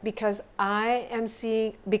upset because I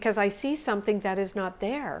see something that is not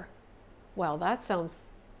there. Well, that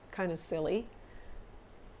sounds kind of silly.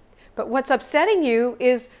 But what's upsetting you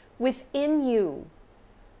is within you,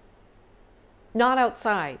 not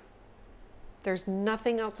outside. There's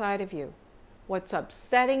nothing outside of you. What's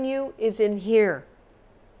upsetting you is in here.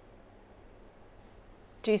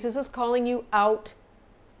 Jesus is calling you out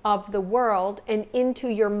of the world and into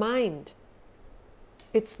your mind.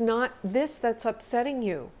 It's not this that's upsetting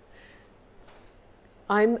you.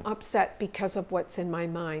 I'm upset because of what's in my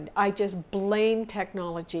mind. I just blame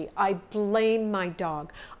technology. I blame my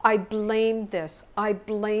dog. I blame this. I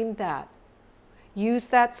blame that. Use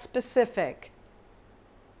that specific.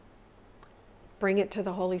 Bring it to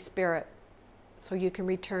the Holy Spirit so you can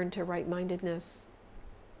return to right-mindedness.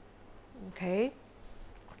 Okay?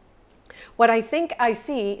 What I think I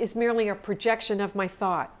see is merely a projection of my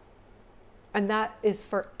thought. And that is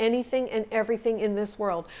for anything and everything in this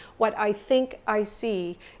world. What I think I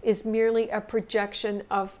see is merely a projection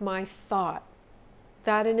of my thought.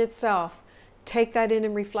 That in itself, take that in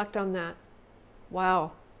and reflect on that.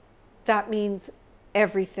 Wow, that means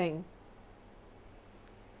everything.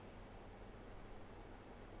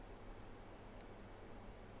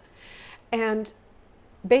 And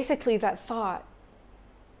basically that thought,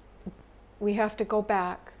 we have to go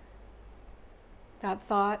back. That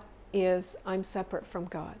thought is, I'm separate from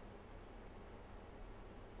God.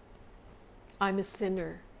 I'm a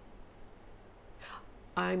sinner.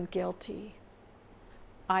 I'm guilty.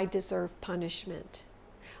 I deserve punishment.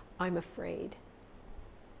 I'm afraid.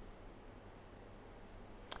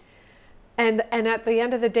 And at the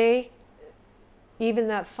end of the day, even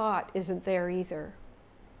that thought isn't there either.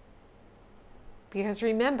 Because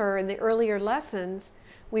remember, in the earlier lessons,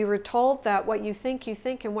 we were told that what you think,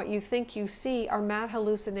 and what you think you see are mad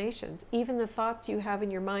hallucinations. Even the thoughts you have in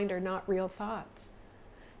your mind are not real thoughts.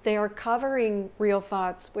 They are covering real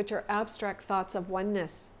thoughts, which are abstract thoughts of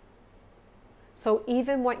oneness. So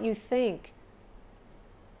even what you think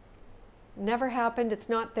never happened, it's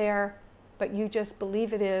not there, but you just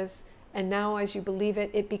believe it is, and now as you believe it,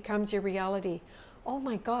 it becomes your reality. Oh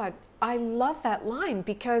my God, I love that line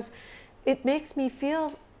because it makes me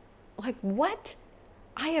feel like, what?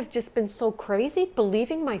 I have just been so crazy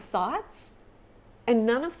believing my thoughts and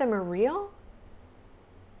none of them are real?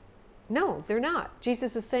 No, they're not.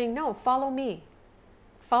 Jesus is saying, no, follow me.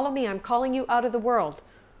 Follow me. I'm calling you out of the world.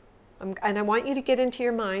 And I want you to get into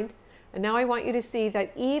your mind. And now I want you to see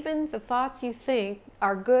that even the thoughts you think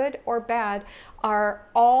are good or bad are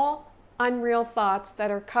all unreal thoughts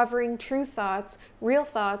that are covering true thoughts, real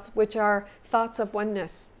thoughts, which are thoughts of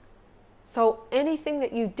oneness. So anything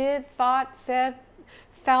that you did, thought, said,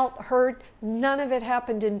 felt, heard, none of it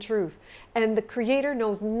happened in truth. And the Creator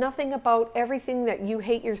knows nothing about everything that you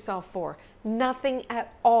hate yourself for. Nothing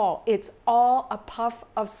at all. It's all a puff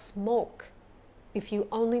of smoke if you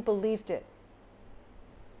only believed it.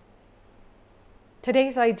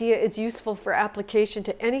 Today's idea is useful for application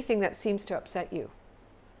to anything that seems to upset you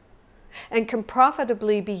and can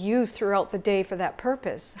profitably be used throughout the day for that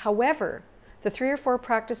purpose. However, the 3 or 4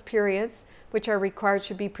 practice periods which are required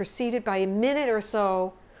should be preceded by a minute or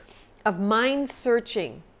so of mind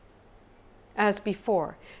searching as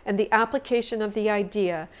before, and the application of the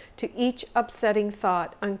idea to each upsetting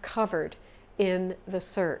thought uncovered in the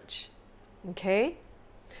search. Okay?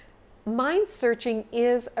 Mind searching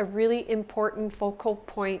is a really important focal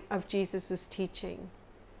point of Jesus's teaching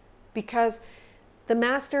because the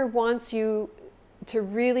Master wants you to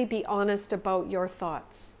really be honest about your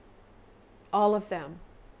thoughts. All of them.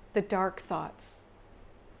 The dark thoughts,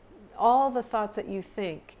 all the thoughts that you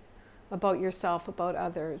think about yourself, about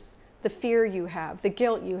others, the fear you have, the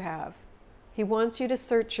guilt you have. He wants you to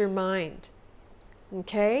search your mind.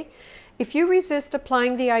 Okay? If you resist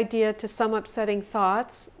applying the idea to some upsetting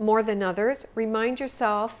thoughts more than others, remind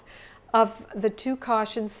yourself of the 2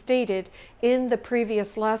 cautions stated in the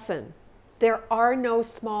previous lesson. There are no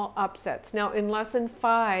small upsets. Now in lesson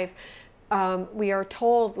 5, we are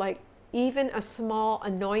told, like, even a small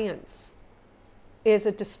annoyance is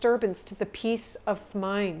a disturbance to the peace of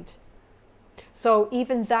mind. So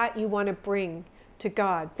even that you want to bring to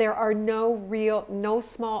God. There are no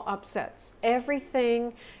small upsets.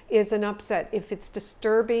 Everything is an upset if it's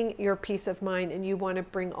disturbing your peace of mind, and you want to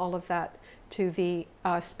bring all of that to the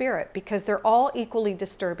Spirit, because they're all equally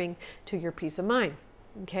disturbing to your peace of mind.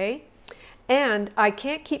 Okay? And I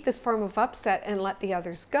can't keep this form of upset and let the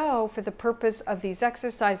others go. For the purpose of these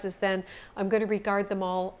exercises, then I'm going to regard them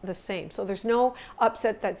all the same. So there's no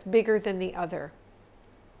upset that's bigger than the other.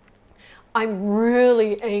 I'm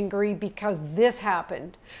really angry because this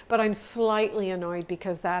happened, but I'm slightly annoyed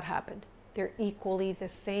because that happened. They're equally the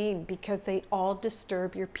same because they all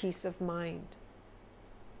disturb your peace of mind.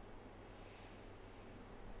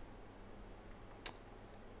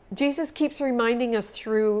 Jesus keeps reminding us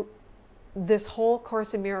through this whole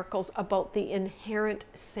Course in Miracles about the inherent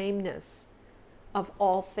sameness of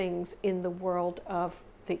all things in the world of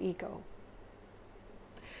the ego.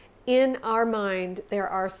 in our mind, there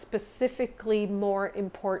are specifically more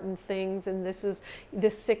important things, and this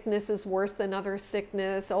sickness is worse than other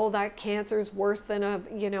sickness. Oh, that cancer is worse than a,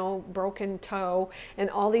 broken toe,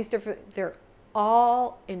 and all these different, they're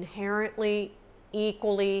all inherently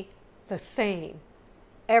equally the same.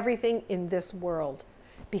 Everything in this world,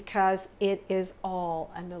 because it is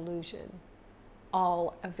all an illusion,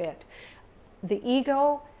 all of it. The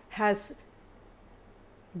ego has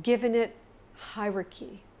given it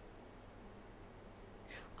hierarchy.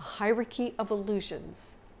 A hierarchy of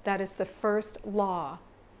illusions. That is the first law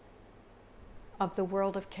of the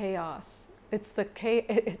world of chaos. It's a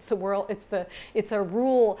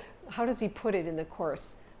rule. How does he put it in the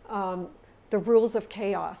course? The rules of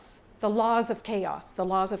chaos, the laws of chaos, the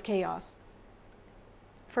laws of chaos.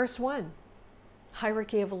 First one,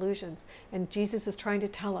 hierarchy of illusions. And Jesus is trying to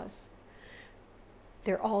tell us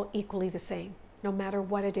they're all equally the same. No matter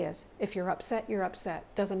what it is. If you're upset, you're upset.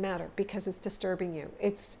 Doesn't matter, because it's disturbing you.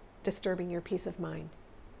 It's disturbing your peace of mind.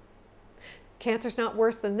 Cancer's not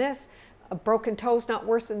worse than this. A broken toe's not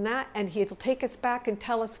worse than that. And he'll take us back and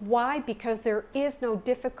tell us why. Because there is no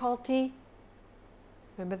difficulty.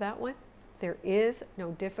 Remember that one? There is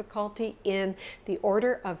no difficulty in the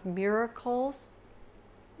order of miracles.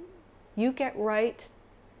 You get right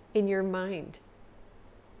in your mind.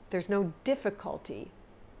 There's no difficulty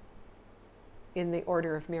in the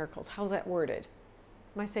order of miracles. How's that worded?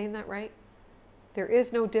 Am I saying that right? There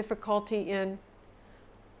is no difficulty in...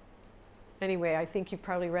 Anyway, I think you've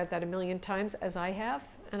probably read that a million times, as I have,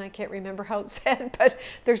 and I can't remember how it's said, but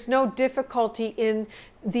there's no difficulty in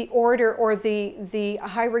the order or the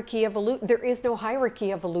hierarchy of illusions. There is no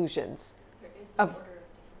hierarchy of illusions. There is no order of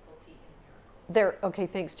difficulty in miracles. Okay,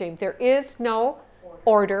 thanks, James. There is no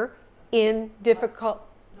order in difficult...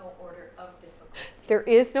 No order of difficulty. There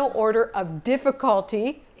is no order of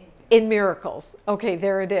difficulty in miracles. Okay,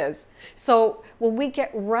 there it is. So when we get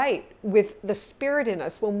right with the Spirit in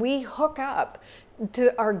us, when we hook up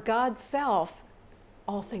to our God self,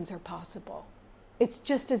 all things are possible. It's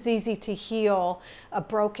just as easy to heal a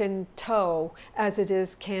broken toe as it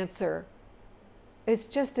is cancer. It's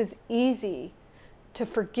just as easy to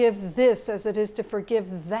forgive this as it is to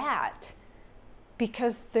forgive that,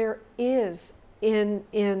 because there is in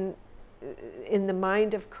the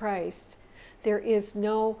mind of Christ, there is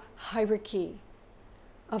no hierarchy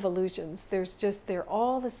of illusions. They're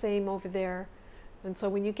all the same over there. And so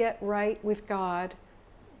when you get right with God,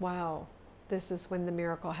 wow, this is when the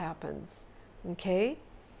miracle happens. Okay?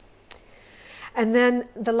 And then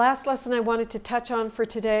the last lesson I wanted to touch on for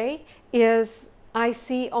today is I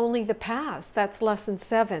see only the past. That's lesson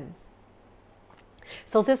 7.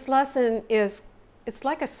 So this lesson it's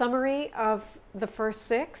like a summary of the first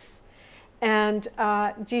 6. And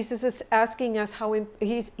Jesus is asking us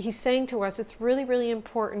he's saying to us, it's really, really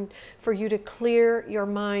important for you to clear your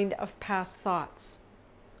mind of past thoughts.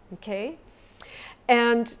 Okay?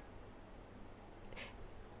 And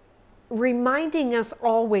reminding us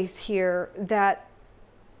always here that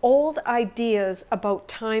old ideas about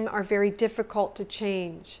time are very difficult to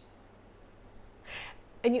change.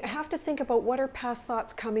 And you have to think about, what are past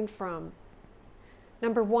thoughts coming from?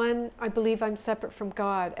 Number 1, I believe I'm separate from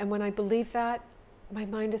God. And when I believe that, my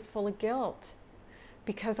mind is full of guilt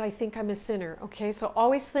because I think I'm a sinner. Okay, so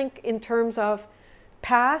always think in terms of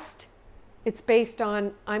past, it's based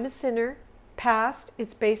on I'm a sinner. Past,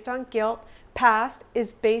 it's based on guilt. Past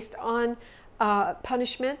is based on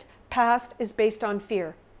punishment. Past is based on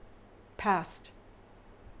fear. Past.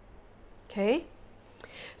 Okay?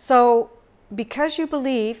 So because you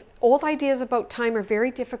believe old ideas about time are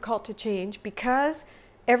very difficult to change, because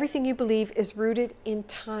everything you believe is rooted in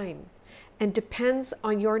time and depends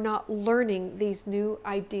on your not learning these new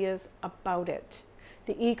ideas about it.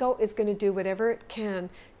 The ego is going to do whatever it can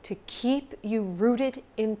to keep you rooted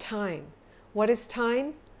in time. What is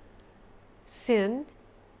time? Sin,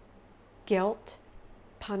 guilt,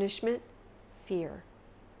 punishment, fear.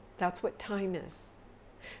 That's what time is.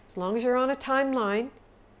 As long as you're on a timeline,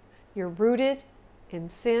 you're rooted in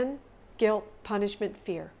sin, guilt, punishment,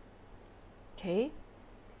 fear. Okay?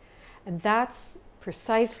 And that's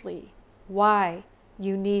precisely why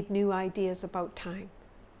you need new ideas about time.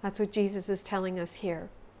 That's what Jesus is telling us here.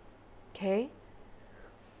 Okay?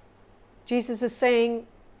 Jesus is saying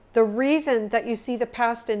the reason that you see the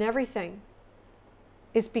past in everything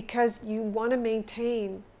is because you want to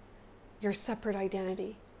maintain your separate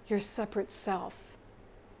identity, your separate self,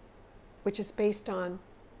 which is based on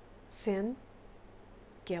sin,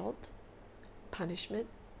 guilt, punishment,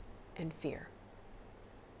 and fear.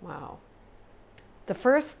 Wow.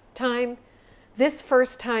 This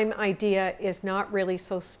first time idea is not really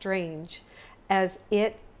so strange as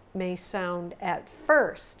it may sound at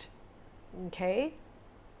first. Okay?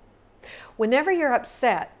 Whenever you're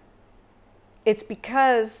upset, it's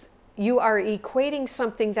because you are equating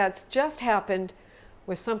something that's just happened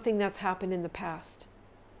with something that's happened in the past.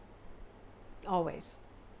 Always.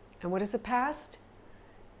 And what is the past?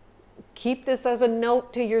 Keep this as a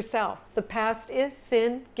note to yourself. The past is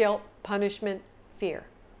sin, guilt, punishment, fear.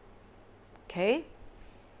 Okay?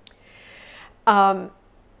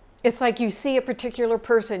 It's like you see a particular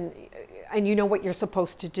person and you know what you're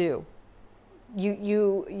supposed to do.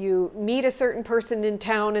 You meet a certain person in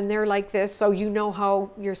town and they're like this, so you know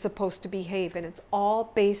how you're supposed to behave. And it's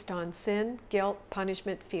all based on sin, guilt,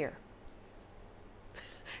 punishment, fear.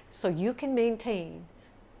 So you can maintain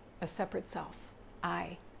a separate self.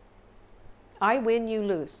 I win, you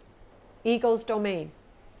lose. Ego's domain.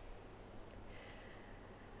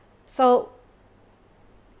 So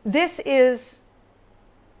this is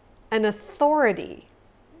an authority.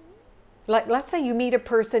 Like, let's say you meet a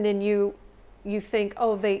person and you think,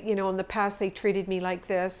 oh, they, you know, in the past they treated me like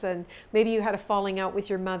this, and maybe you had a falling out with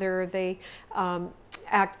your mother.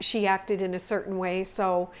 She acted in a certain way,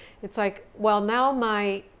 so it's like, well,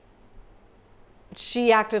 now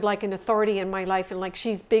she acted like an authority in my life, and like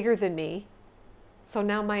she's bigger than me, so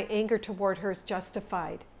now my anger toward her is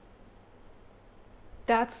justified.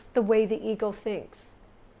 That's the way the ego thinks,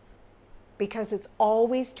 because it's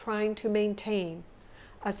always trying to maintain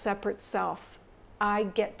a separate self. I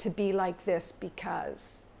get to be like this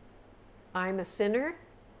because I'm a sinner,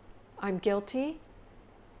 I'm guilty,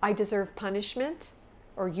 I deserve punishment,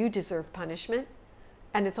 or you deserve punishment,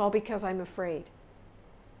 and it's all because I'm afraid.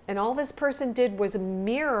 And all this person did was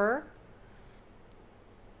mirror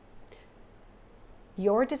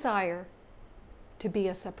your desire to be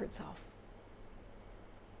a separate self.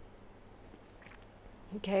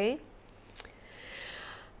 Okay?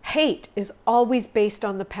 Hate is always based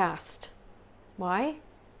on the past. Why?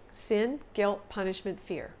 Sin, guilt, punishment,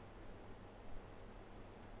 fear.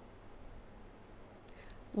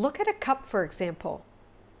 Look at a cup, for example.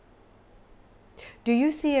 Do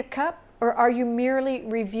you see a cup, or are you merely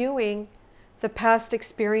reviewing the past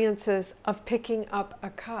experiences of picking up a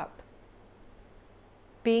cup?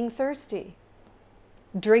 Being thirsty,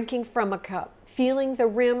 drinking from a cup, feeling the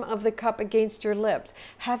rim of the cup against your lips,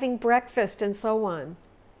 having breakfast, and so on.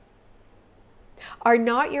 Are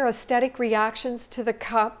not your aesthetic reactions to the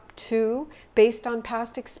cup, too, based on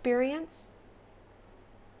past experience?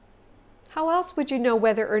 How else would you know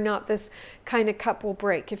whether or not this kind of cup will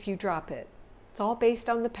break if you drop it? It's all based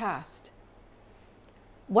on the past.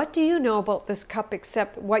 What do you know about this cup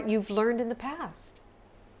except what you've learned in the past?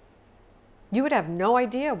 You would have no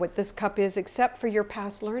idea what this cup is except for your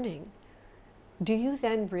past learning. Do you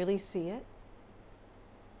then really see it?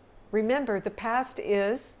 Remember, the past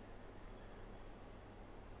is,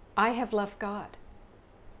 I have left God.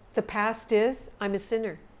 The past is, I'm a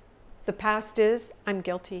sinner. The past is, I'm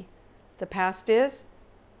guilty. The past is,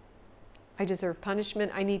 I deserve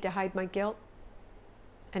punishment. I need to hide my guilt.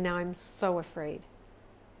 And now I'm so afraid.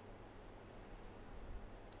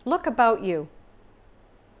 Look about you.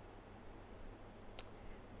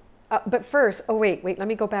 But first, wait, let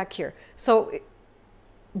me go back here. So,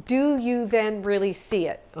 do you then really see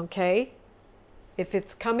it? Okay? If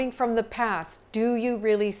it's coming from the past, do you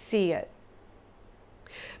really see it?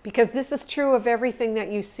 Because this is true of everything that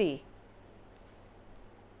you see.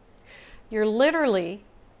 You're literally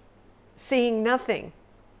seeing nothing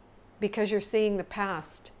because you're seeing the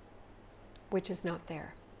past, which is not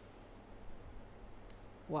there.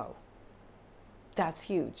 Whoa, that's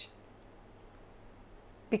huge.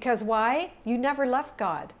 Because why? You never left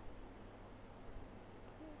God.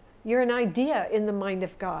 You're an idea in the mind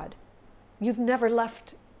of God. You've never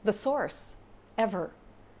left the source, ever.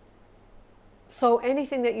 So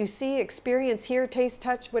anything that you see, experience, hear, taste,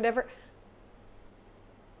 touch, whatever,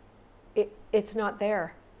 it's not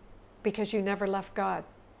there because you never left God.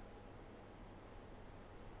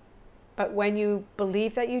 But when you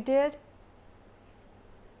believe that you did,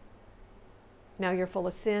 now you're full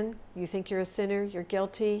of sin. You think you're a sinner. You're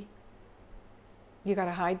guilty. You got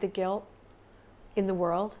to hide the guilt in the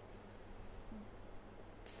world.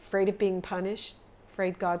 Afraid of being punished.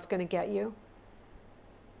 Afraid God's going to get you.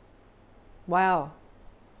 Wow.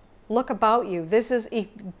 Look about you. This is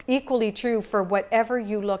equally true for whatever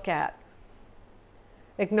you look at.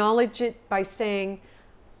 Acknowledge it by saying,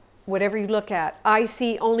 whatever you look at, I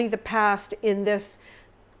see only the past in this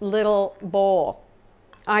little bowl.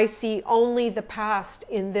 I see only the past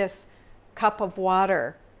in this cup of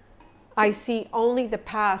water. I see only the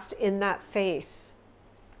past in that face.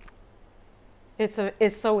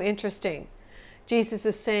 It's so interesting. Jesus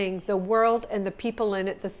is saying the world and the people in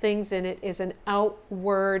it, the things in it, is an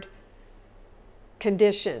outward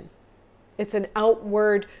condition. It's an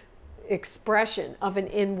outward expression of an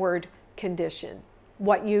inward condition.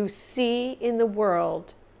 What you see in the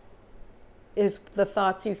world is the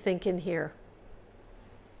thoughts you think in here.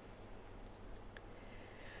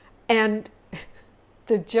 And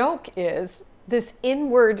the joke is, this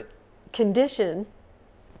inward condition,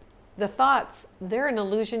 the thoughts, they're an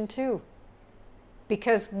illusion too.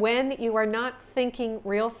 Because when you are not thinking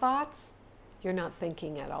real thoughts, you're not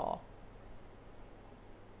thinking at all.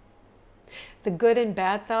 The good and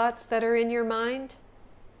bad thoughts that are in your mind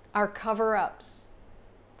are cover-ups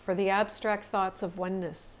for the abstract thoughts of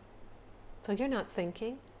oneness. So you're not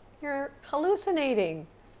thinking, you're hallucinating.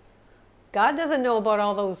 God doesn't know about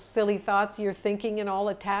all those silly thoughts you're thinking and all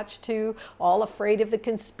attached to, all afraid of the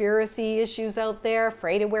conspiracy issues out there,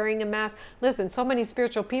 afraid of wearing a mask. Listen, so many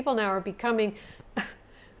spiritual people now are becoming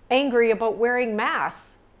angry about wearing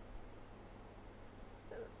masks.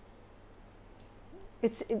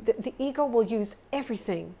 The ego will use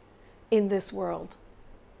everything in this world.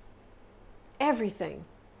 Everything.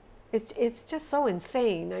 It's just so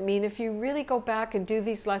insane. I mean, if you really go back and do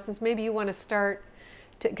these lessons, maybe you want to start,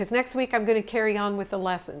 because next week I'm going to carry on with the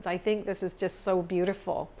lessons. I think this is just so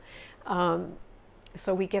beautiful.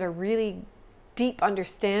 So we get a really deep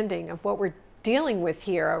understanding of what we're dealing with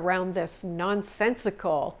here around this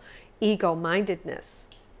nonsensical ego-mindedness.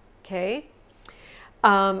 Okay?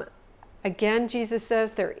 Again, Jesus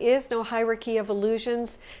says there is no hierarchy of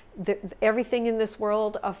illusions. Everything in this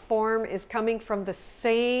world of form is coming from the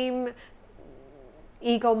same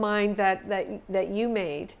ego mind that you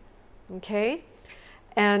made. Okay?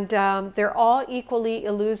 And they're all equally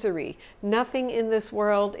illusory. Nothing in this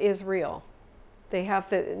world is real. They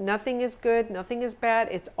have nothing is good, nothing is bad.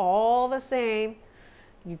 It's all the same.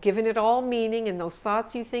 You've given it all meaning, and those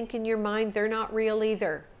thoughts you think in your mind, they're not real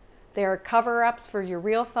either. They are cover-ups for your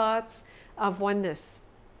real thoughts of oneness.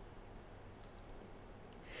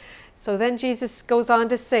 So then Jesus goes on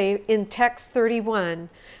to say in text 31,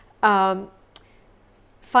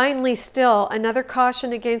 finally, still, another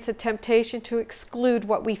caution against the temptation to exclude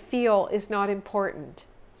what we feel is not important.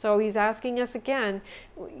 So he's asking us again,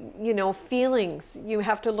 you know, feelings. You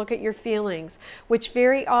have to look at your feelings, which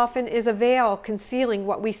very often is a veil concealing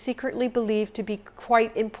what we secretly believe to be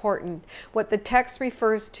quite important, what the text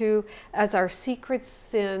refers to as our secret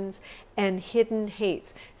sins and hidden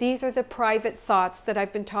hates. These are the private thoughts that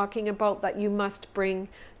I've been talking about that you must bring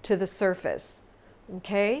to the surface.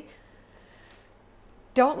 Okay?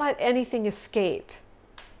 Don't let anything escape.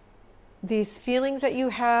 These feelings that you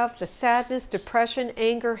have, the sadness, depression,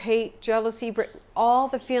 anger, hate, jealousy, all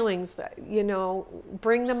the feelings, you know,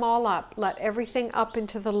 bring them all up. Let everything up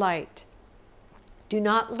into the light. Do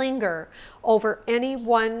not linger over any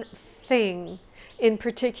one thing in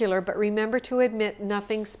particular, but remember to admit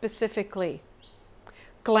nothing specifically.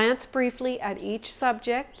 Glance briefly at each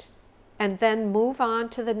subject and then move on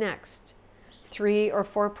to the next. 3 or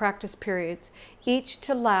 4 practice periods, each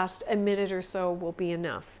to last a minute or so, will be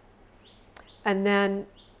enough. And then,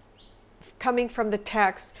 coming from the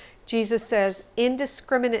text, Jesus says,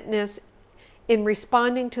 indiscriminateness in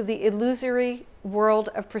responding to the illusory world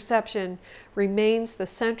of perception remains the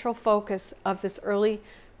central focus of this early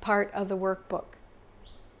part of the workbook.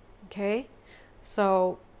 Okay?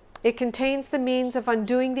 So, it contains the means of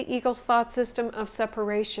undoing the ego's thought system of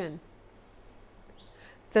separation.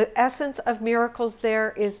 The essence of miracles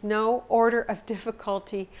there is no order of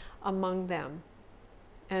difficulty among them.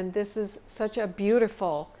 And this is such a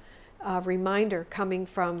beautiful reminder coming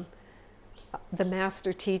from the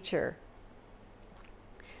master teacher.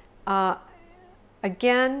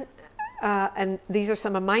 Again, and these are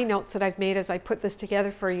some of my notes that I've made as I put this together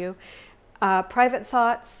for you. Private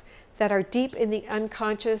thoughts that are deep in the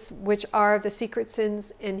unconscious, which are the secret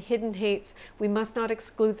sins and hidden hates, we must not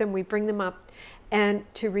exclude them, we bring them up. And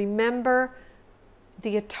to remember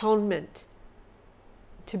the atonement,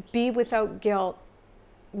 to be without guilt,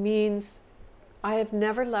 means I have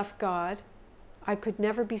never left God. I could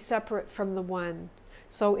never be separate from the One.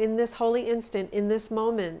 So in this holy instant, in this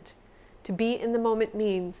moment, to be in the moment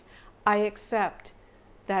means I accept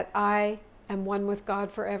that I am one with God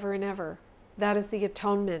forever and ever. That is the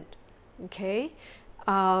atonement. Okay?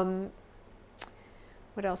 What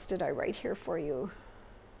else did I write here for you?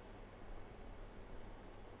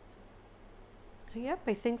 Yep,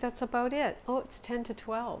 I think that's about it. Oh, it's 10 to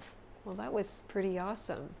 12. Well, that was pretty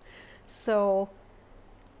awesome. So,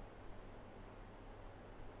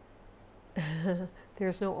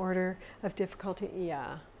 there's no order of difficulty.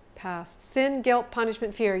 Yeah, past. Sin, guilt,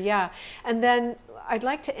 punishment, fear. Yeah. And then I'd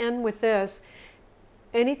like to end with this.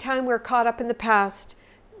 anytime we're caught up in the past,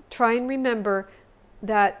 try and remember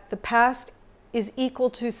that the past is equal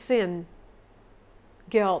to sin,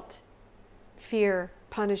 guilt, fear,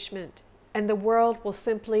 punishment, and the world will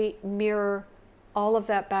simply mirror all of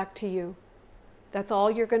that back to you. That's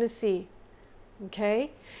all you're going to see,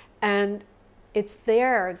 okay? And it's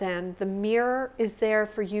there then, the mirror is there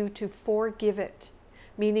for you to forgive it,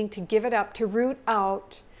 meaning to give it up, to root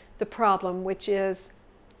out the problem, which is,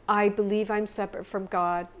 I believe I'm separate from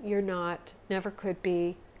God. You're not, never could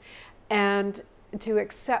be. And to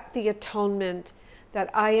accept the atonement that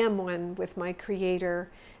I am one with my Creator,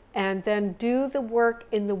 and then do the work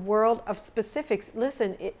in the world of specifics.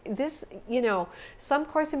 Listen, this, you know, some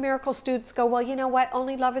Course in Miracles students go, well, you know what,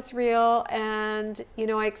 only love is real, and, you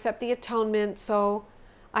know, I accept the atonement, so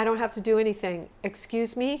I don't have to do anything.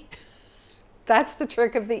 Excuse me? That's the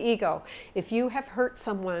trick of the ego. If you have hurt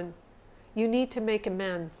someone, you need to make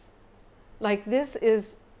amends. Like, this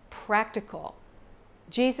is practical.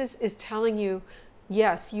 Jesus is telling you,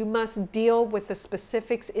 yes, you must deal with the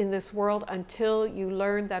specifics in this world until you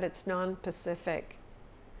learn that it's non-specific.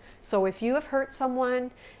 So if you have hurt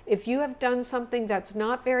someone, if you have done something that's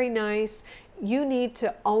not very nice, you need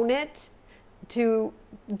to own it, to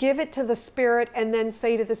give it to the Spirit, and then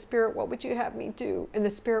say to the Spirit, what would you have me do? And the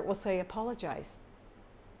Spirit will say, apologize.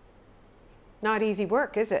 Not easy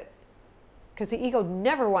work, is it? Because the ego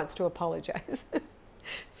never wants to apologize.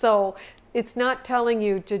 So it's not telling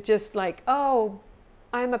you to just like, oh,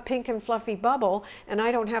 I'm a pink and fluffy bubble and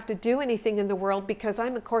I don't have to do anything in the world because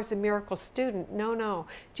I'm a Course in Miracles student. No, no.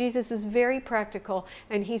 Jesus is very practical,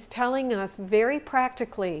 and he's telling us very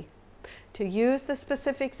practically to use the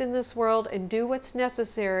specifics in this world and do what's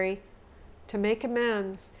necessary to make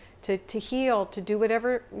amends, to heal, to do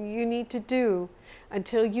whatever you need to do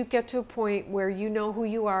until you get to a point where you know who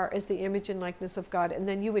you are as the image and likeness of God, and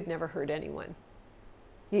then you would never hurt anyone.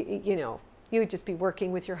 You know, you would just be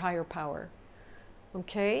working with your higher power.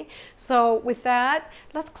 Okay, so with that,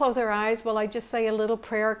 let's close our eyes while I just say a little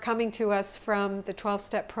prayer coming to us from the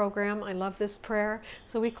 12-step program. I love this prayer.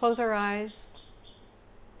 So we close our eyes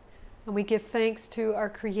and we give thanks to our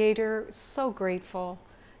Creator. So grateful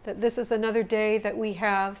that this is another day that we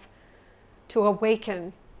have to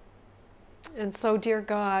awaken. And so, dear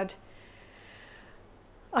God,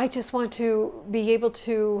 I just want to be able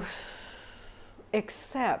to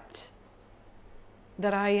accept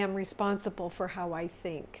that I am responsible for how I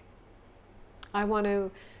think. I want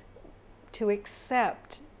to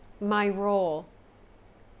accept my role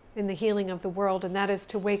in the healing of the world, and that is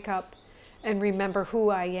to wake up and remember who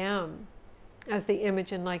I am as the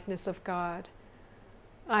image and likeness of God.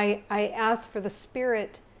 I ask for the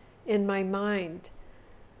Spirit in my mind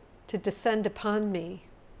to descend upon me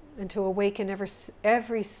and to awaken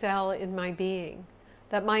every cell in my being,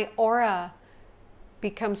 that my aura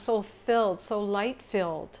becomes so filled, so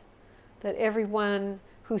light-filled, that everyone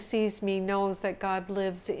who sees me knows that God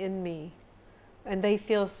lives in me, and they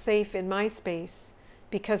feel safe in my space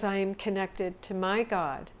because I am connected to my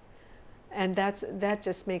God, and that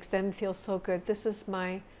just makes them feel so good. This is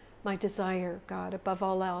my desire, God, above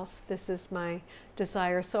all else. This is my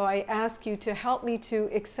desire. So I ask you to help me to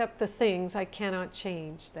accept the things I cannot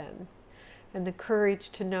change then, and the courage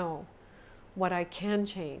to know what I can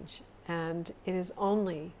change. And it is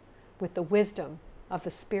only with the wisdom of the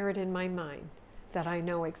Spirit in my mind that I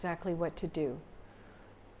know exactly what to do.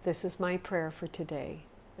 This is my prayer for today.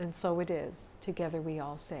 And so it is. Together we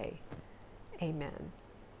all say, Amen.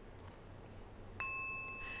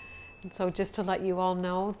 And so just to let you all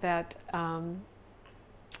know that I'm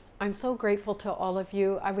so grateful to all of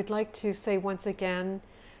you. I would like to say once again,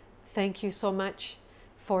 thank you so much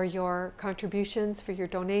for your contributions, for your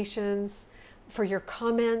donations, for your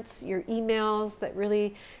comments, your emails that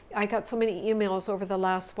really, I got so many emails over the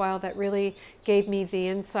last while that really gave me the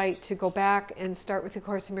insight to go back and start with the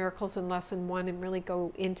Course in Miracles in Lesson 1 and really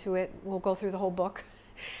go into it. We'll go through the whole book.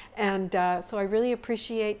 And so I really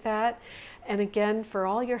appreciate that. And again, for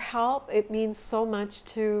all your help, it means so much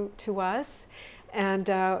to us. And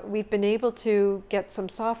we've been able to get some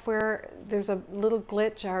software. There's a little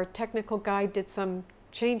glitch. Our technical guy did some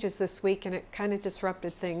changes this week and it kind of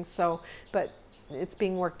disrupted things. So, but it's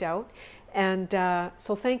being worked out. And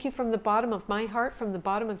so thank you from the bottom of my heart, from the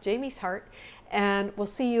bottom of Jamie's heart. And we'll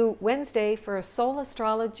see you Wednesday for a soul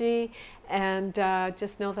astrology. And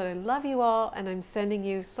just know that I love you all and I'm sending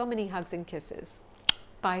you so many hugs and kisses.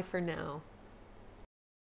 Bye for now.